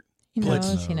T-shirt.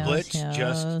 Blitz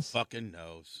just fucking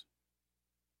knows.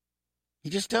 He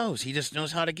just knows. He just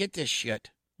knows how to get this shit.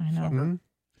 I know. Mm-hmm.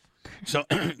 So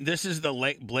this is the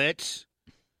late Blitz,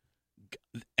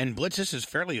 and Blitz. This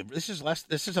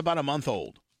is about a month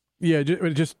old. Yeah,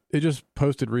 it just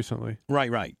posted recently.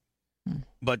 Right.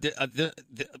 But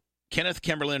Kenneth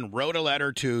Kimberlin wrote a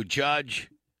letter to Judge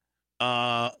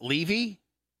Levy?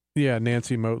 Yeah,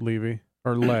 Nancy Moat Levy.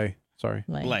 Or Lay. Sorry.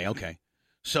 Lay, okay.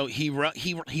 So he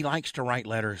likes to write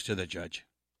letters to the judge.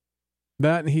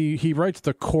 That he writes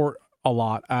the court a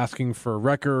lot, asking for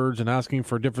records and asking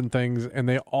for different things, and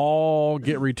they all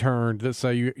get returned that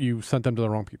say you sent them to the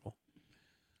wrong people.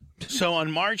 So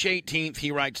on March 18th,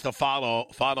 he writes the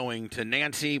following to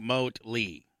Nancy Moat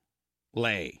Lay.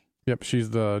 Yep, she's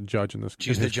the judge in this case.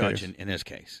 She's the judge in this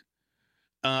case.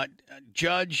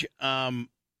 Judge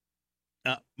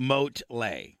Moat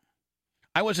Lay.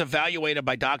 I was evaluated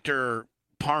by Dr.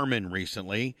 Parman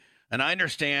recently, and I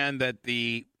understand that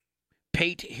the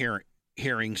Pate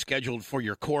hearing scheduled for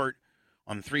your court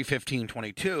on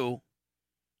 3/15/22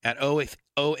 at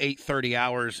 08:30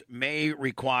 hours may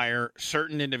require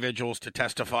certain individuals to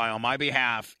testify on my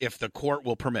behalf if the court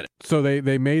will permit it. So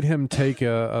they made him take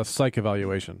a psych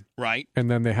evaluation. Right.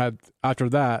 And then after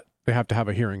that, they have to have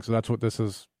a hearing. So that's what this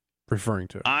is referring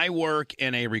to. I work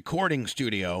in a recording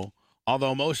studio,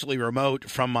 although mostly remote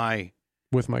from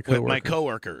with my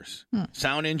coworkers.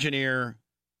 Sound engineer.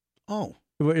 Oh.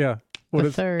 Yeah. What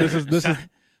is this is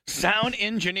sound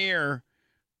engineer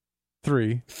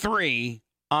 3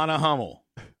 Anna Hummel.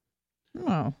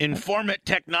 Oh. Information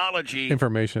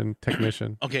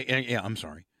technician. Okay, yeah, I'm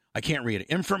sorry. I can't read it.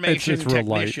 Information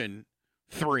technician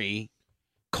 3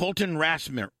 Colton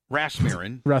Rasmussen.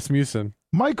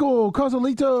 Michael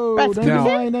Cosolito,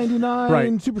 $99.99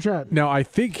 Right. super chat. Now I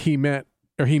think he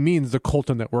means the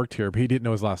Colton that worked here, but he didn't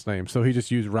know his last name, so he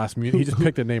just used Rasmussen. He just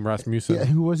picked the name Rasmussen. Yeah,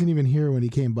 who wasn't even here when he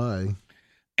came by.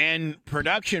 And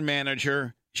production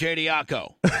manager J.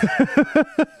 Diaco. J.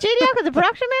 Diaco, the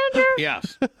production manager?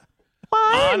 Yes. Well,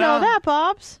 I didn't know that,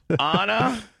 Pops.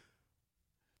 Anna,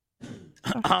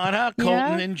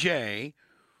 Colton, and Jay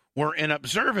were in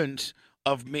observance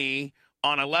of me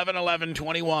on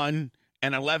 11/11/21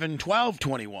 and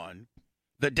 11/12/21,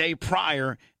 the day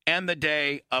prior and the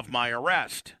day of my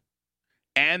arrest.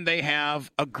 And they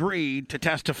have agreed to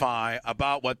testify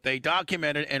about what they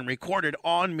documented and recorded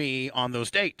on me on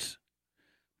those dates.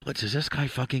 Blitz, is this guy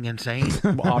fucking insane?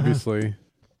 Well, obviously.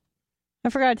 I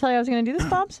forgot to tell you I was going to do this,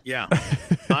 Pops. Yeah.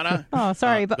 Anna? Oh,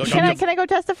 sorry, but can I go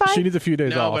testify? She needs a few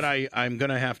days off. No, but I'm going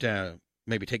to have to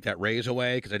maybe take that raise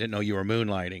away because I didn't know you were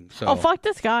moonlighting. So fuck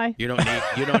this guy. You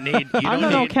don't need. I'm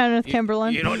no Kenneth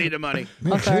Kimberlin. You don't need the money.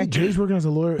 Man, Jay's working as a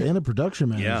lawyer and a production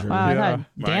manager. Yeah. Wow, I thought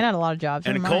Dan had a lot of jobs.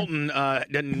 And Colton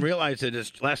didn't realize that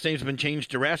his last name's been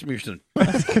changed to Rasmussen.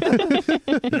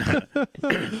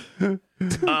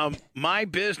 My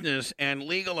business and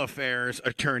legal affairs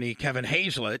attorney, Kevin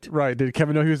Hazlett. Right. Did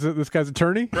Kevin know he was this guy's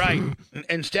attorney? Right.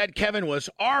 Instead, Kevin was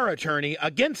our attorney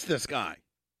against this guy.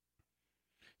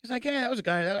 He's like, yeah, that was a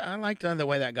guy. I liked the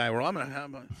way that guy rolled.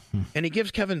 And he gives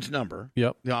Kevin's number,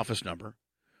 the office number,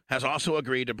 has also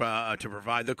agreed to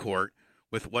provide the court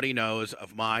with what he knows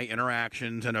of my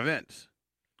interactions and events.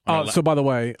 So, by the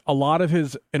way, a lot of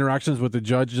his interactions with the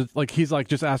judge, he's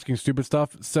just asking stupid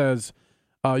stuff, says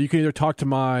you can either talk to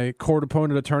my court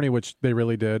opponent attorney, which they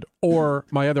really did, or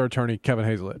my other attorney, Kevin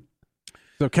Hazlett.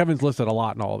 So Kevin's listed a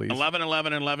lot in all these.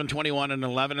 11/11 and 11/21 and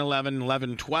 11/11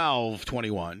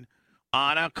 11/12/21.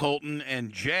 Anna, Colton,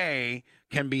 and Jay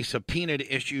can be subpoenaed,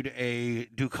 issued a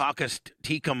Dukakis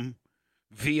tecum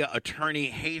via attorney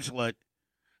Hazlett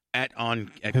at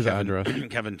his address,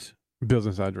 Kevin's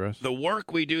business address. The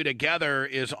work we do together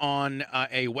is on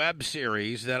a web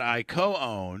series that I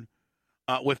co-own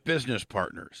with business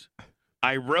partners.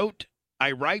 I write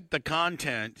the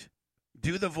content,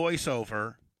 do the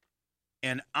voiceover,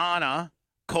 and Anna,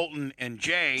 Colton, and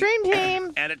Jay Dream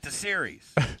Team edit the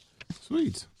series.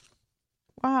 Sweet.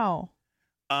 Wow.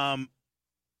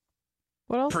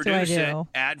 What else produce do I do? it,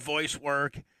 add voice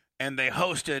work, and they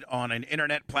host it on an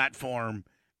internet platform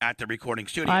at the recording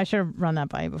studio. I should have run that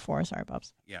by you before. Sorry,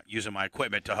 Pops. Yeah, using my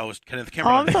equipment to host Kenneth Oh,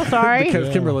 Kimberlin. I'm so sorry. The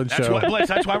Kenneth Kimberlin show.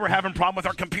 That's why we're having a problem with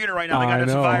our computer right now. They got us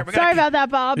a virus. Sorry about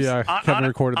that, Pops. Yeah, Kevin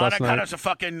recorded last night. Anna cut us a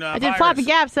fucking I did virus. Floppy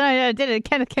Gaps, and I did a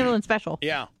Kenneth Kimberlin special.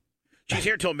 Yeah. She's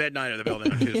here till midnight in the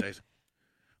building on Tuesdays.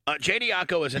 J.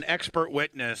 Diaco is an expert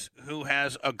witness who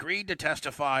has agreed to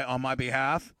testify on my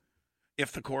behalf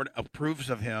if the court approves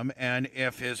of him and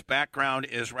if his background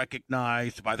is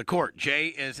recognized by the court. Jay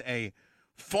is a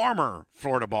former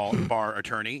Florida bar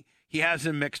attorney. He has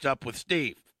him mixed up with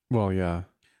Steve. Well, yeah.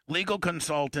 Legal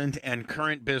consultant and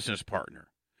current business partner.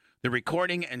 The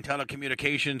recording and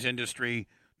telecommunications industry,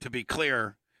 to be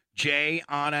clear, Jay,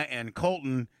 Anna, and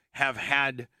Colton have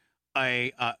had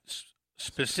a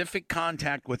specific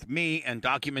contact with me and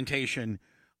documentation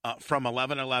from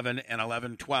 11/11 and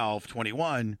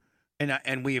 11/12/21,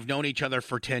 and we have known each other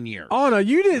for 10 years. Oh no,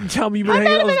 you didn't tell me you've been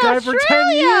hanging out with this guy for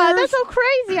 10 years. Yeah, that's so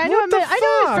crazy. I know. I know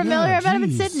he's familiar. Yeah, I met him in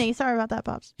geez. Sydney. Sorry about that,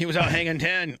 Pops. He was out hanging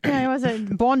 10. Yeah, he was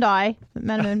at Bondi.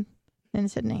 Met him in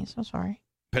Sydney. So sorry.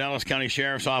 Pinellas County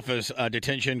Sheriff's Office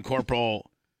detention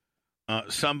corporal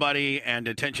somebody and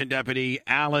detention deputy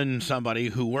Alan somebody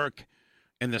who work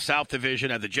in the South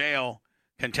Division of the jail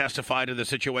can testify to the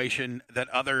situation that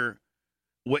other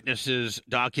witnesses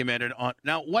documented on.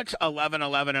 Now, what's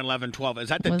 11/11 and 11/12? Is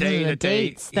that the Those are day the that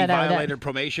dates he that violated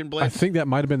probation, Blitz? I think that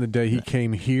might have been the day he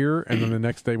came here, and then the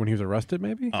next day when he was arrested,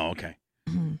 maybe. Oh, okay.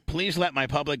 Please let my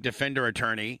public defender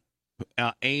attorney,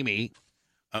 Amy,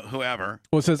 whoever.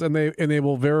 Well, it says, and they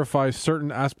will verify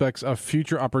certain aspects of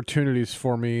future opportunities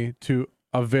for me to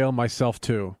avail myself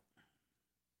to.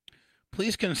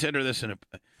 Please consider this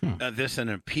an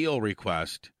appeal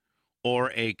request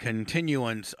or a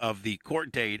continuance of the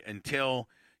court date until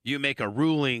you make a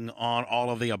ruling on all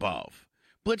of the above.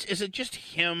 Blitz, is it just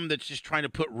him that's just trying to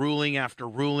put ruling after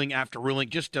ruling after ruling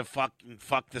just to fuck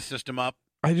the system up?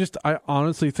 I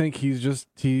honestly think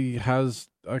he has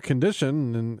a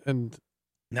condition and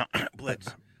Now,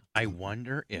 Blitz, I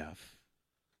wonder if.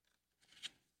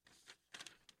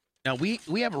 Now we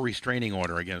have a restraining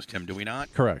order against him, do we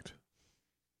not? Correct.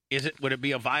 Would it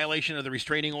be a violation of the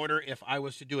restraining order if I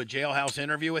was to do a jailhouse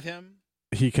interview with him?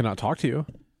 He cannot talk to you.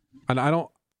 And I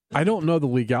don't know the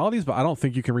legalities, but I don't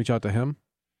think you can reach out to him.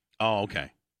 Oh,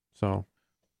 okay. So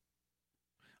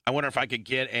I wonder if I could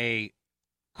get a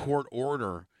court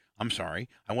order. I'm sorry.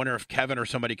 I wonder if Kevin or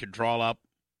somebody could draw up,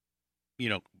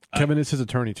 Kevin is his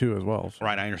attorney too as well. So.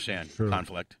 Right, I understand. Sure.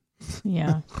 Conflict.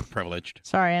 Yeah. Privileged.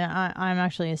 Sorry, and I'm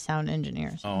actually a sound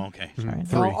engineer. So. Oh, okay. Sorry.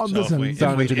 Three. Oh, So listen,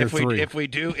 if we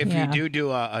do Yeah.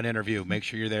 do an interview, make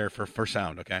sure you're there for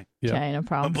sound, okay? Yeah. Okay, no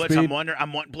problem. Blitz,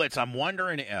 I'm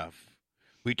wondering if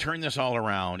we turn this all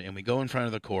around and we go in front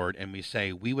of the court and we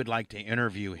say we would like to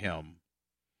interview him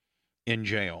in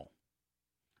jail.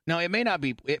 Now, it may not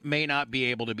be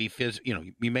able to be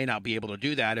you may not be able to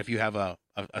do that if you have a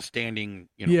standing.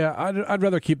 Yeah, I'd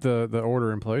rather keep the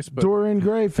order in place. But Dorian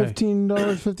Gray,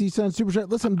 $15.50 super chat.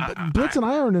 Listen, Blitz and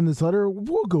I aren't in this letter.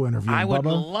 We'll go interview him, I would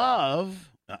Bubba.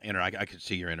 love. I could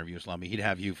see your interviews, Lummy. He'd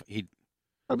have you.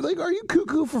 I'd be like, are you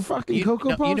cuckoo for fucking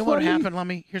Cocoa Puffs? You know what buddy? happened,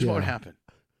 Lummy? Here's what would happen.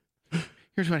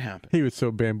 Here's what happened. he was so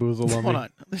bamboozled on Hold me. on.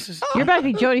 This is. You're about to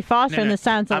be Jodie Foster in the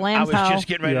Silence of the I Lambs. was How? just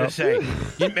getting ready to say.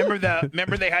 You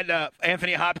remember they had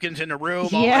Anthony Hopkins in the room.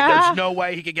 Yeah. There's no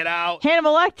way he could get out.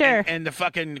 Hannibal Lecter. And the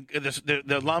fucking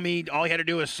the Lummy, all he had to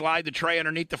do was slide the tray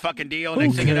underneath the fucking deal.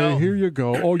 Next thing you Okay, know, here you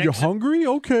go. Oh, you're hungry?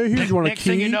 Okay, here you want a next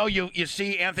key. thing you know, you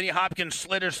see Anthony Hopkins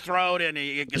slit his throat and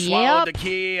he swallowed the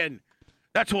key, and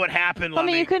that's what happened. I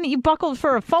mean, Lummy. you buckled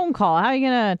for a phone call. How are you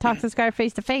gonna talk to this guy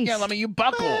face to face? Yeah, Lummy, you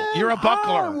buckle. You're a I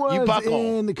buckler. was You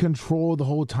buckle. in control the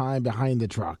whole time behind the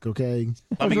truck, okay?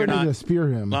 I was you're ready not- to spear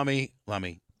him. Lummy,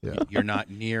 Yeah. you're not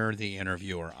near the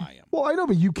interviewer. I am. Well, I know,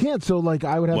 but you can't. So, like,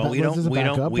 I would have that list as a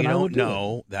backup. We and I don't would do it.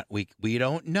 know that we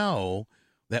don't know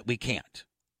that we can't.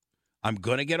 I'm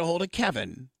gonna get a hold of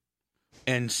Kevin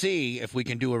and see if we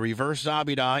can do a reverse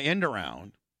Zabida end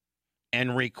around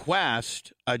and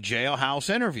request a jailhouse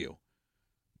interview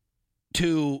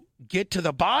to get to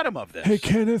the bottom of this. Hey,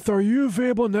 Kenneth, are you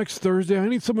available next Thursday? I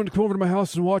need someone to come over to my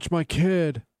house and watch my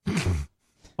kid.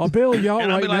 I'll bail you out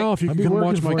And I'll right be like- now if you I'll can be come working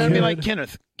watch my for kid. I'd be like,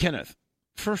 Kenneth,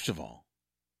 first of all,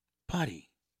 buddy,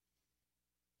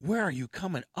 where are you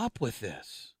coming up with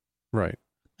this? Right.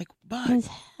 Like, bud, His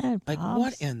head, like Pops.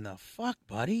 what in the fuck,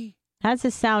 buddy? As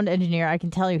a sound engineer, I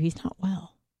can tell you he's not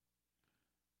well.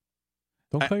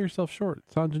 Don't cut yourself short.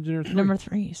 Sound engineer 3. Number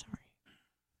 3, sorry.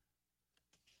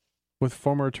 With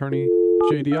former attorney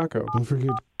Jay Diaco. Don't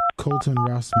forget Colton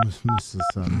Rasmussen's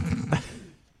son.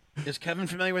 Is Kevin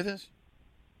familiar with this?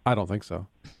 I don't think so.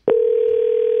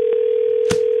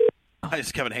 Hi, this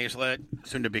is Kevin Hazlett,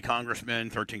 soon to be congressman,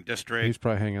 13th district. He's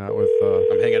probably hanging out with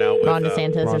I'm hanging out with Ron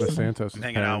DeSantis Ron or something. DeSantis. I'm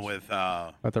hanging out with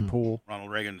at their pool. Ronald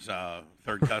Reagan's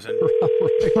third cousin,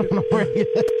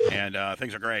 and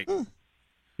things are great.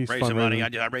 He's Raising money.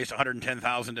 I raised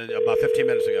 $110,000 about 15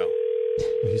 minutes ago.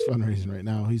 He's fundraising right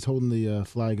now. He's holding the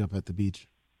flag up at the beach.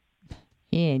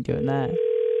 He ain't doing that.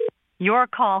 Your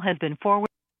call has been forwarded.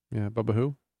 Yeah, Bubba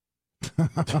who?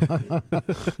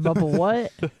 Bubba,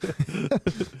 what?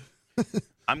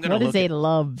 What is a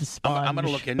love sponge? I'm going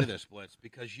to look into this, Blitz,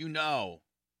 because you know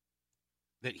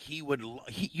that he would.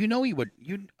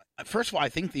 First of all, I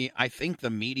think the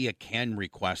media can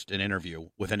request an interview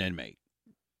with an inmate.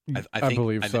 I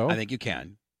believe so. I think you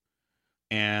can,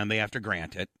 and they have to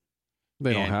grant it.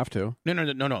 They don't have to.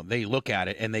 No. They look at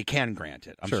it and they can grant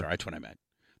it. I'm Sure. sorry, that's what I meant.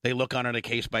 They look on it a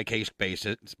case by case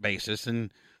basis,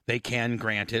 and they can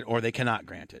grant it or they cannot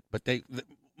grant it. But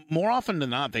more often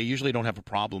than not, they usually don't have a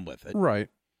problem with it, Right.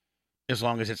 as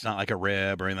long as it's not like a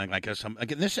rib or anything like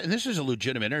that. This is a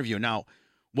legitimate interview. Now,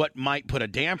 what might put a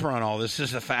damper on all this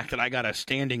is the fact that I got a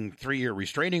standing 3-year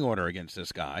restraining order against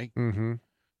this guy. Mm-hmm.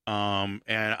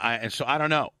 And so I don't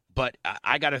know, but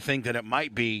I got to think that it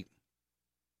might be,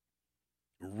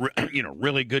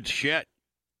 really good shit.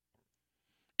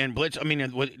 And Blitz, I mean,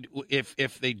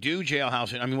 if they do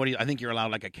jailhouse it, I mean, what do you, I think you're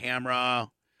allowed like a camera.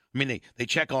 I mean, they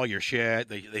check all your shit.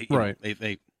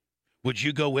 They would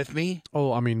you go with me?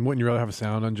 Oh, I mean, wouldn't you rather have a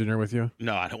sound engineer with you?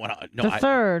 No, I don't want to. No,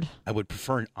 third. I would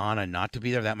prefer Anna not to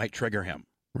be there. That might trigger him.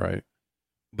 Right.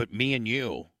 But me and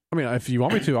you. I mean, if you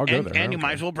want me to, I'll go there. And you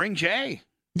might as well bring Jay.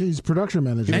 Yeah, he's production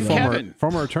manager. And Kevin.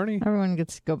 Former attorney. Everyone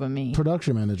gets to go but me.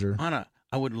 Production manager. Anna,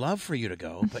 I would love for you to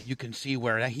go, but you can see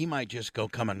where he might just go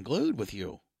come unglued with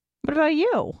you. What about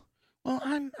you? Well,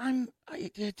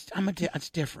 it's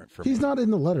different for me. He's not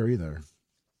in the letter either.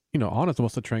 You know, Anna's the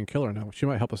most trained killer now. She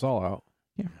might help us all out.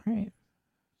 Yeah, right.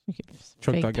 You could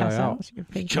choke fake that guy pass out. You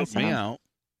could fake Choke me out.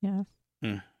 Yeah.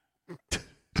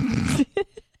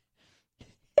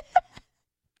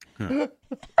 The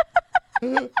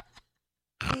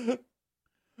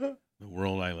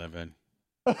world I live in.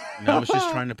 No, I was just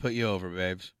trying to put you over,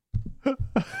 babes. Just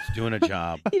doing a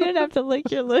job. You didn't have to lick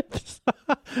your lips.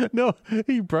 No,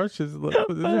 he brushed his lips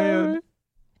with his hand.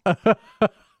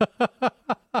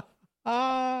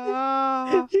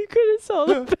 You could have sold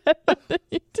it better than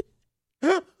you did.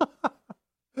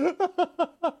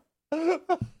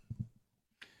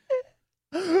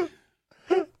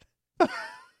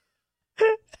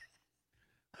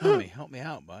 Help me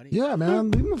out, buddy. Yeah, man.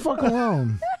 Leave him the fuck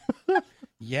alone.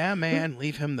 Yeah, man.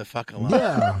 Leave him the fuck alone.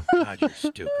 Yeah. God, you're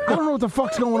stupid. I don't know what the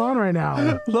fuck's going on right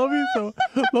now.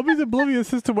 Lovey's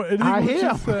oblivious as to what anything I just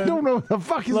am. said. I don't know what the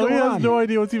fuck is Lovey going has on. no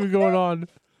idea what's even going on.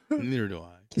 Neither do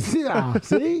I. Yeah,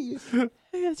 see? I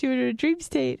guess you were in a dream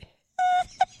state.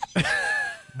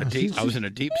 I was in a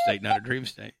deep state, not a dream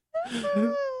state.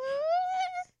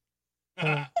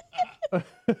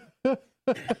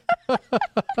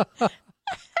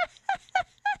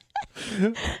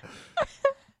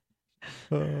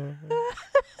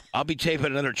 I'll be taping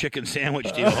another chicken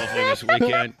sandwich deal hopefully this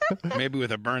weekend. Maybe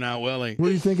with a burnout Willie. What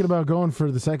are you thinking about going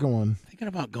for the second one? Thinking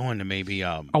about going to maybe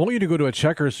I want you to go to a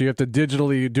checker, so you have to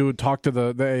digitally talk to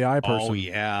the AI person. Oh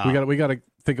yeah. We got to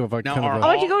think of like now, kind of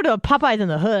Why don't you go to a Popeyes in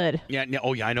the Hood? Yeah,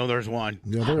 oh yeah, I know there's one.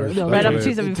 Yeah, right up to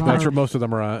 275. That's where most of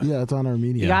them are at. Yeah, it's on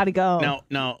Armenia. You got to go.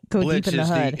 Now go Blitz, deep in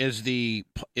the hood.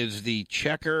 is the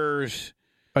checkers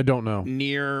I don't know.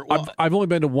 near I've only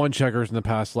been to one checkers in the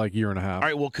past like year and a half. All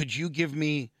right, well, could you give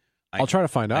me I'll try to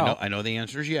find out. I know the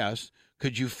answer is yes.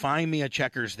 Could you find me a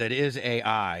checkers that is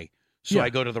AI so I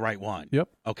go to the right one? Yep.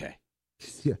 Okay.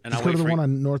 Yeah, And just I'll go to the wait for one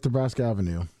on North Nebraska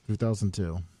Avenue,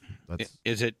 2002.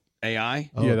 Is it AI?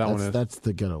 Oh, yeah, that one is. That's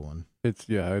the ghetto one. It's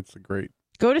a great.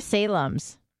 Go to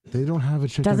Salem's. They don't have a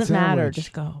chicken Doesn't sandwich. matter.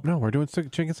 Just go. No, we're doing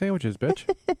chicken sandwiches, bitch.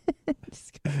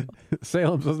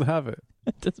 Salem's doesn't have it.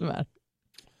 It doesn't matter.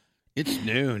 It's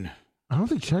noon. I don't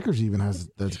think Checkers even has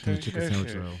that kind of chicken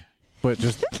sandwich, though. But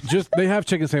just they have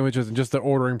chicken sandwiches, and just the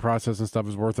ordering process and stuff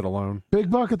is worth it alone.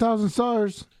 Big buck, 1,000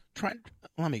 stars. Quit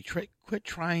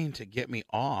trying to get me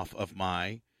off of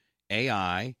my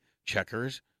AI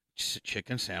checkers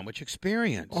chicken sandwich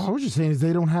experience. Oh, I was just saying is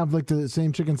they don't have like the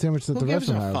same chicken sandwich that Who the gives rest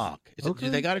of a them have. fuck? Do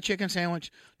they got a chicken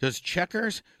sandwich? Does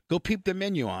Checkers go peep the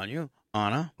menu on you,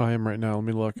 Anna? I am right now. Let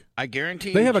me look. I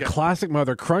guarantee they you have a classic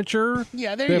Mother Cruncher.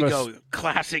 Yeah, there you go.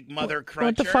 Classic Mother Cruncher.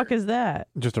 What the fuck is that?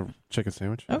 Just a chicken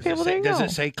sandwich. Okay, well there you go. Does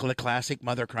it say classic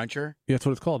Mother Cruncher? Yeah, that's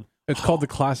what it's called. It's called the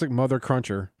classic Mother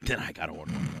Cruncher. Then I gotta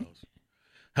order one of those.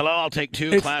 Hello, I'll take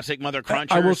two classic Mother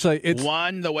Crunchers. I will say it's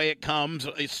one the way it comes,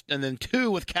 and then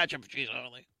two with ketchup and cheese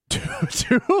only.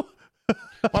 Two?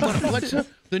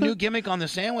 The new gimmick on the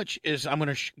sandwich is I'm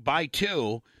going to buy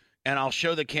two, and I'll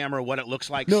show the camera what it looks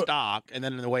like stock, and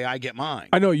then the way I get mine.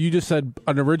 I know you just said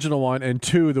an original one and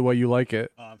two the way you like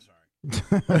it. Oh, I'm sorry.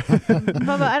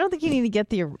 Bubba, I don't think you need to get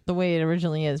the way it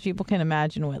originally is. People can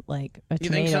imagine what like a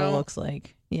tomato looks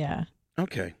like. Yeah.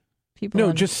 Okay.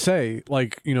 Just say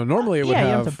normally it would you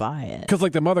have have to buy it because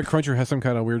like the Mother Cruncher has some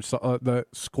kind of weird the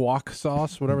squawk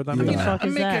sauce, whatever that means. What the fuck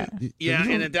is that? Yeah,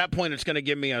 and at that point it's going to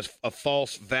give me a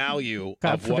false value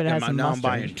God of what forbid it has some now I'm mustard.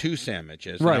 buying two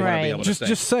sandwiches. Right. And I wanna be able to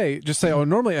Just say. Oh,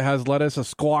 normally it has lettuce, a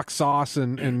squawk sauce,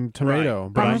 and tomato.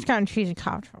 Right. But I'm just kind of cheese and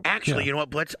ketchup. Actually, you know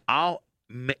what, Blitz?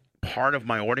 Part of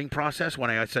my ordering process when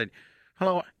I said,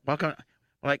 "Hello, welcome."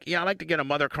 Like, yeah, I like to get a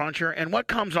Mother Cruncher. And what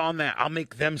comes on that? I'll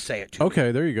make them say it to me.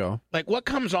 Okay, there you go. Like, what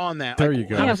comes on that? There you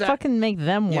go. Yeah, fucking make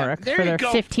them work there for you their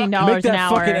go. $15 Make an that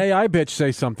hour. fucking AI bitch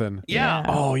say something. Yeah.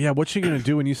 Oh, yeah. What's she going to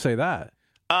do when you say that?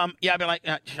 Yeah, I'd be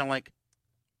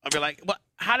like, what?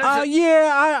 How does it?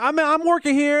 Yeah, I'm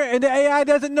working here, and the AI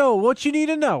doesn't know what you need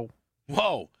to know.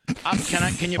 Whoa.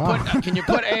 Can you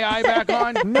put AI back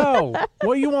on? No.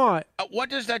 What do you want?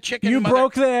 What does that chicken? You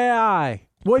broke the AI.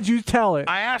 What'd you tell it?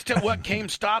 I asked it what came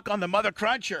stock on the Mother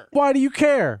Cruncher. Why do you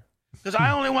care? Because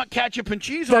I only want ketchup and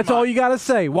cheese on That's mine. all you got to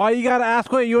say. Why you got to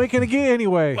ask what you ain't going to get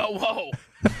anyway? Whoa.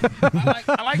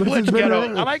 I like Blitz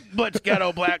Ghetto. I like Blitz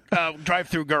Ghetto Black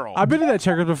Drive-Through Girl. I've been to that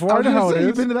Checkers before. I know how it is.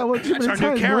 You've been to that one too many That's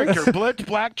our new times, character, Blitz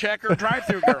Black Checker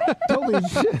Drive-Through Girl. Holy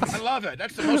shit. I love it.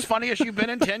 That's the most funniest you've been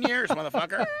in 10 years,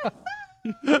 motherfucker.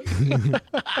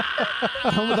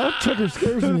 That checker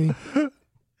scares me.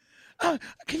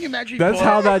 Can you imagine? That's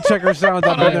how that checker sounds.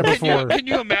 I've been there before. Can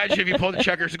you imagine if you pull the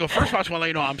checkers and go, first of all, I just want to let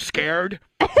you know I'm scared.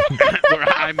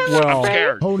 I'm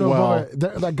scared. Oh, no, boy.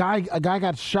 A guy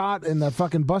got shot in the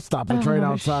fucking bus stop. It's right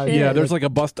outside. Shit. Yeah, there's like a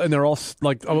bus, and they're all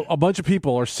like a bunch of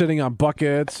people are sitting on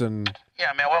buckets and.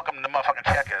 Yeah, man, welcome to the motherfucking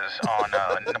Checkers on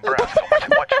Nebraska.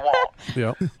 What you want?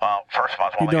 Yeah. First of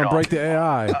all, I you don't break the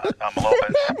AI. I'm a little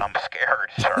bit, I'm scared,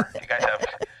 sir. You guys have,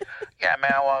 yeah,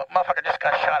 man, motherfucker just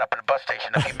got shot up in a bus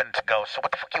station a few minutes ago, so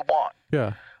what the fuck you want?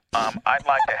 Yeah. I'd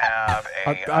like to have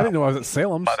I didn't know I was at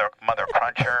Salem's. Mother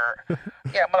Cruncher.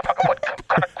 Yeah, motherfucker, what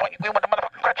kind of, you want the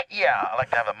motherfucking cruncher? Yeah, I'd like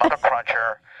to have a Mother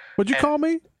Cruncher. What'd you call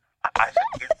me?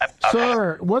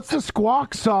 Sir, what's the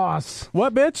squawk sauce?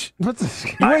 What, bitch? What's the?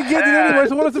 You ain't getting it anyway,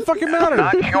 so what does it fucking matter?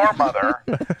 Not your mother.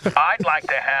 I'd like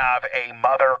to have a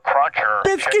Mother Cruncher.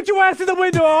 Bitch, get your ass in the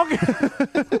window, dog.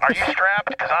 Are you strapped?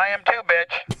 Because I am too,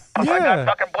 bitch. Yeah. I got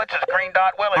fucking Blitz's green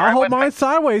dot Willie. I'll hold mine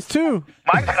sideways, too.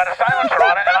 Mine's got a silencer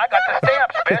on it, and I got the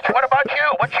stamps, bitch. What about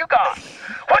you? What you got?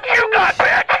 What you got,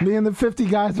 bitch? Me and the 50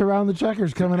 guys around the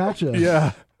Checkers coming at you.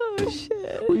 Yeah. Oh,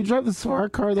 shit. Well, you drive the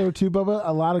smart car there, too, Bubba?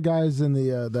 A lot of guys in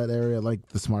the that area like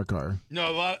the smart car. No,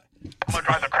 I'm going to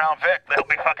drive the Crown Vic. They'll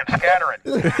be fucking scattering.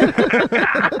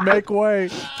 Make way.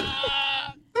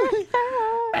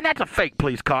 And that's a fake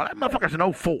police car. That motherfucker's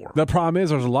an 04. The problem is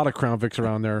there's a lot of Crown Vics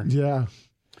around there. Yeah.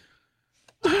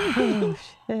 Oh,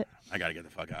 shit. I got to get the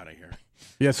fuck out of here.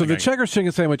 Yeah, so the Checkers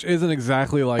chicken sandwich isn't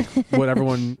exactly like what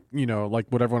everyone, like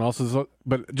what everyone else is,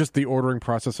 but just the ordering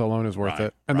process alone is worth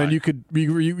it. And then you could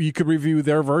review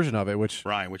their version of it, which is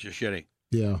shitty.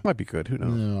 Yeah. Might be good. Who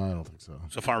knows? No, I don't think so.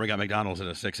 So far, we got McDonald's at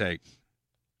a 6.8. That's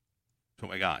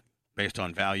what we got based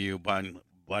on value, bun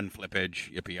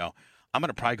flippage, yippee-yo. I'm going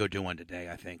to probably go do one today,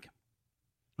 I think.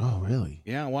 Oh, really?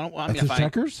 Yeah. Well, I mean, That's the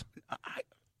Checkers?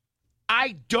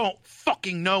 I don't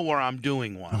fucking know where I'm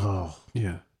doing one. Oh.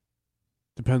 Yeah.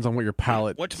 Depends on what your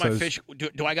palate What's says. my fish?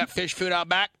 Do I got fish food out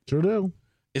back? Sure do.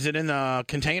 Is it in the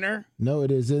container? No,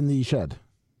 it is in the shed.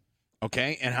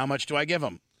 Okay. And how much do I give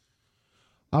them?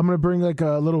 I'm going to bring like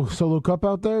a little solo cup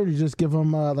out there. You just give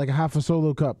them like a half a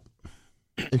solo cup.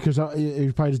 Because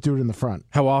you probably just do it in the front.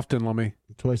 How often, Lummy?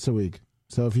 Twice a week.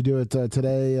 So if you do it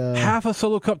today. Half a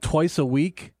solo cup twice a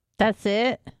week? That's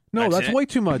it? No, that's way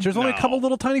too much. There's only a couple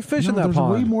little tiny fish in that there's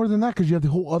pond. Way more than that because you have the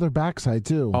whole other backside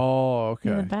too. Oh, okay.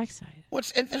 The backside.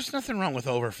 There's nothing wrong with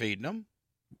overfeeding them.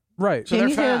 Right. So Can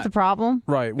you say that's a problem?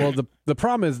 Right. Well, the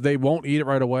problem is they won't eat it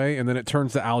right away, and then it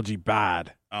turns the algae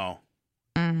bad. Oh.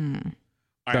 Mm-hmm. All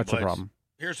right, that's Blitz, a problem.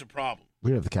 Here's the problem.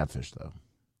 We have the catfish though.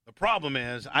 The problem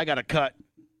is I got to cut.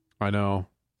 I know.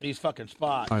 These fucking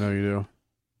spots. I know you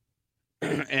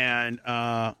do. And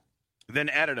then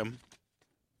edit them.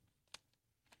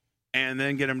 And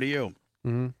then get them to you.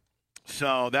 Mm-hmm.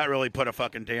 So that really put a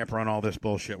fucking damper on all this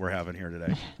bullshit we're having here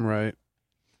today. Right.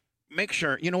 Make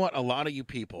sure, you know what? A lot of you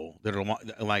people that are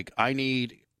like, I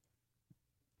need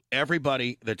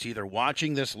everybody that's either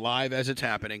watching this live as it's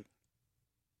happening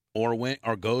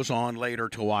or goes on later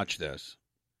to watch this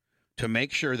to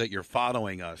make sure that you're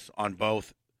following us on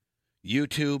both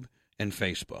YouTube and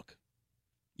Facebook.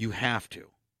 You have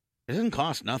to. It doesn't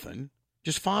cost nothing.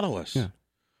 Just follow us. Yeah.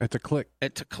 It's a click.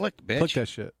 It's a click, bitch. Click that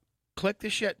shit. Click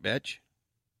the shit, bitch.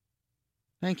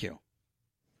 Thank you.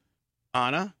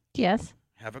 Anna? Yes.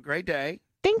 Have a great day.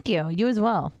 Thank you. You as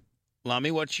well.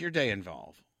 Lummy, what's your day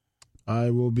involve?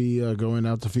 I will be going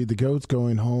out to feed the goats,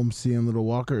 going home, seeing Little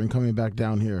Walker, and coming back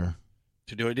down here.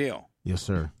 To do a deal? Yes,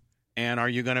 sir. And are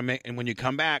you going to and when you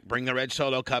come back, bring the red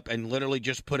Solo cup and literally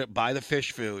just put it by the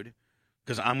fish food?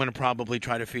 Because I'm going to probably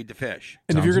try to feed the fish.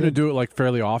 And if you're going to do it like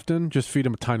fairly often, just feed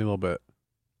them a tiny little bit.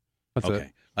 That's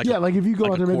it. Like if you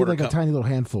go out there, maybe like cup. a tiny little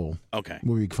handful. Okay.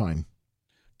 We'll be fine.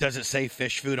 Does it say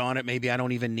fish food on it? Maybe I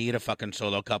don't even need a fucking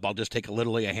Solo cup. I'll just take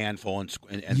literally a handful and throw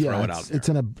it out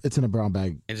there. It's in a brown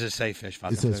bag. And does it say fish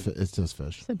fucking food? It says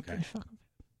fish. Okay.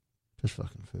 Fish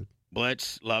fucking food.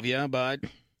 Blitz, love you, bud.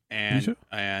 And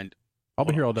I'll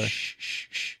be here all day.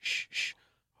 Shh.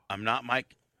 I'm not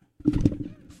Mike.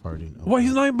 Farting. What?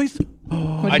 He's not.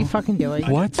 What are you fucking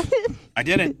doing? What? I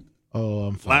didn't. Oh,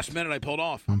 I'm fucked. Last minute I pulled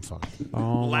off. I'm fucked.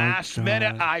 Oh, last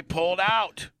minute I pulled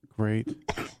out. Great.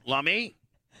 Lummy.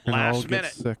 And Last I'll get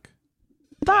minute. Sick.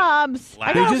 Bubs,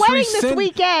 I got a wedding this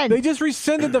weekend. They just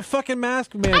rescinded the fucking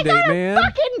mask mandate, man. I got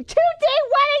a fucking 2-day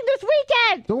wedding this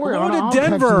weekend. Don't worry, We're going I'll to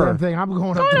Denver. Thing. I'm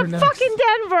going up there to next. fucking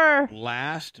Denver.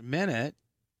 Last minute,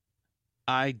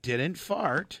 I didn't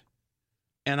fart,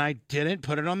 and I didn't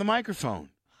put it on the microphone.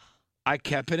 I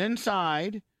kept it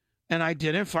inside, and I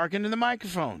didn't fart into the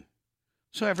microphone.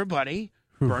 So everybody,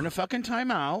 burn a fucking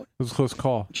time out. It was a close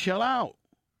call. Chill out.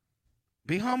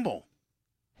 Be humble.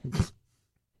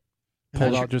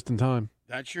 Pulled out just in time.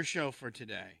 That's your show for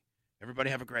today. Everybody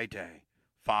have a great day.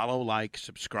 Follow, like,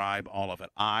 subscribe, all of it.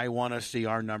 I want to see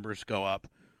our numbers go up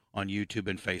on YouTube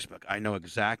and Facebook. I know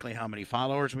exactly how many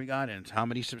followers we got and how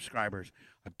many subscribers.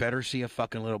 I better see a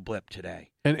fucking little blip today.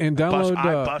 And download.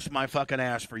 I bust my fucking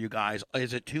ass for you guys.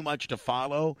 Is it too much to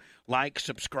follow, like,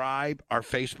 subscribe, our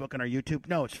Facebook and our YouTube?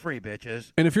 No, it's free,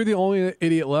 bitches. And if you're the only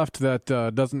idiot left that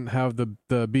doesn't have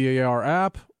the BAR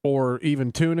app or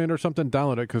even tune in or something,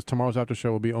 download it because tomorrow's after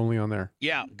show will be only on there.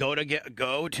 Yeah, go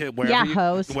to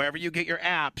wherever you get your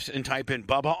apps and type in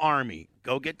Bubba Army.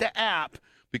 Go get the app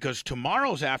because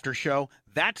tomorrow's after show,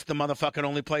 that's the motherfucking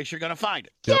only place you're going to find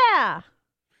it. Yeah.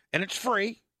 And it's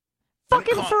free.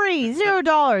 Fucking free.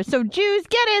 $0. So Jews,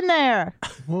 get in there.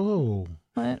 Whoa.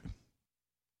 What?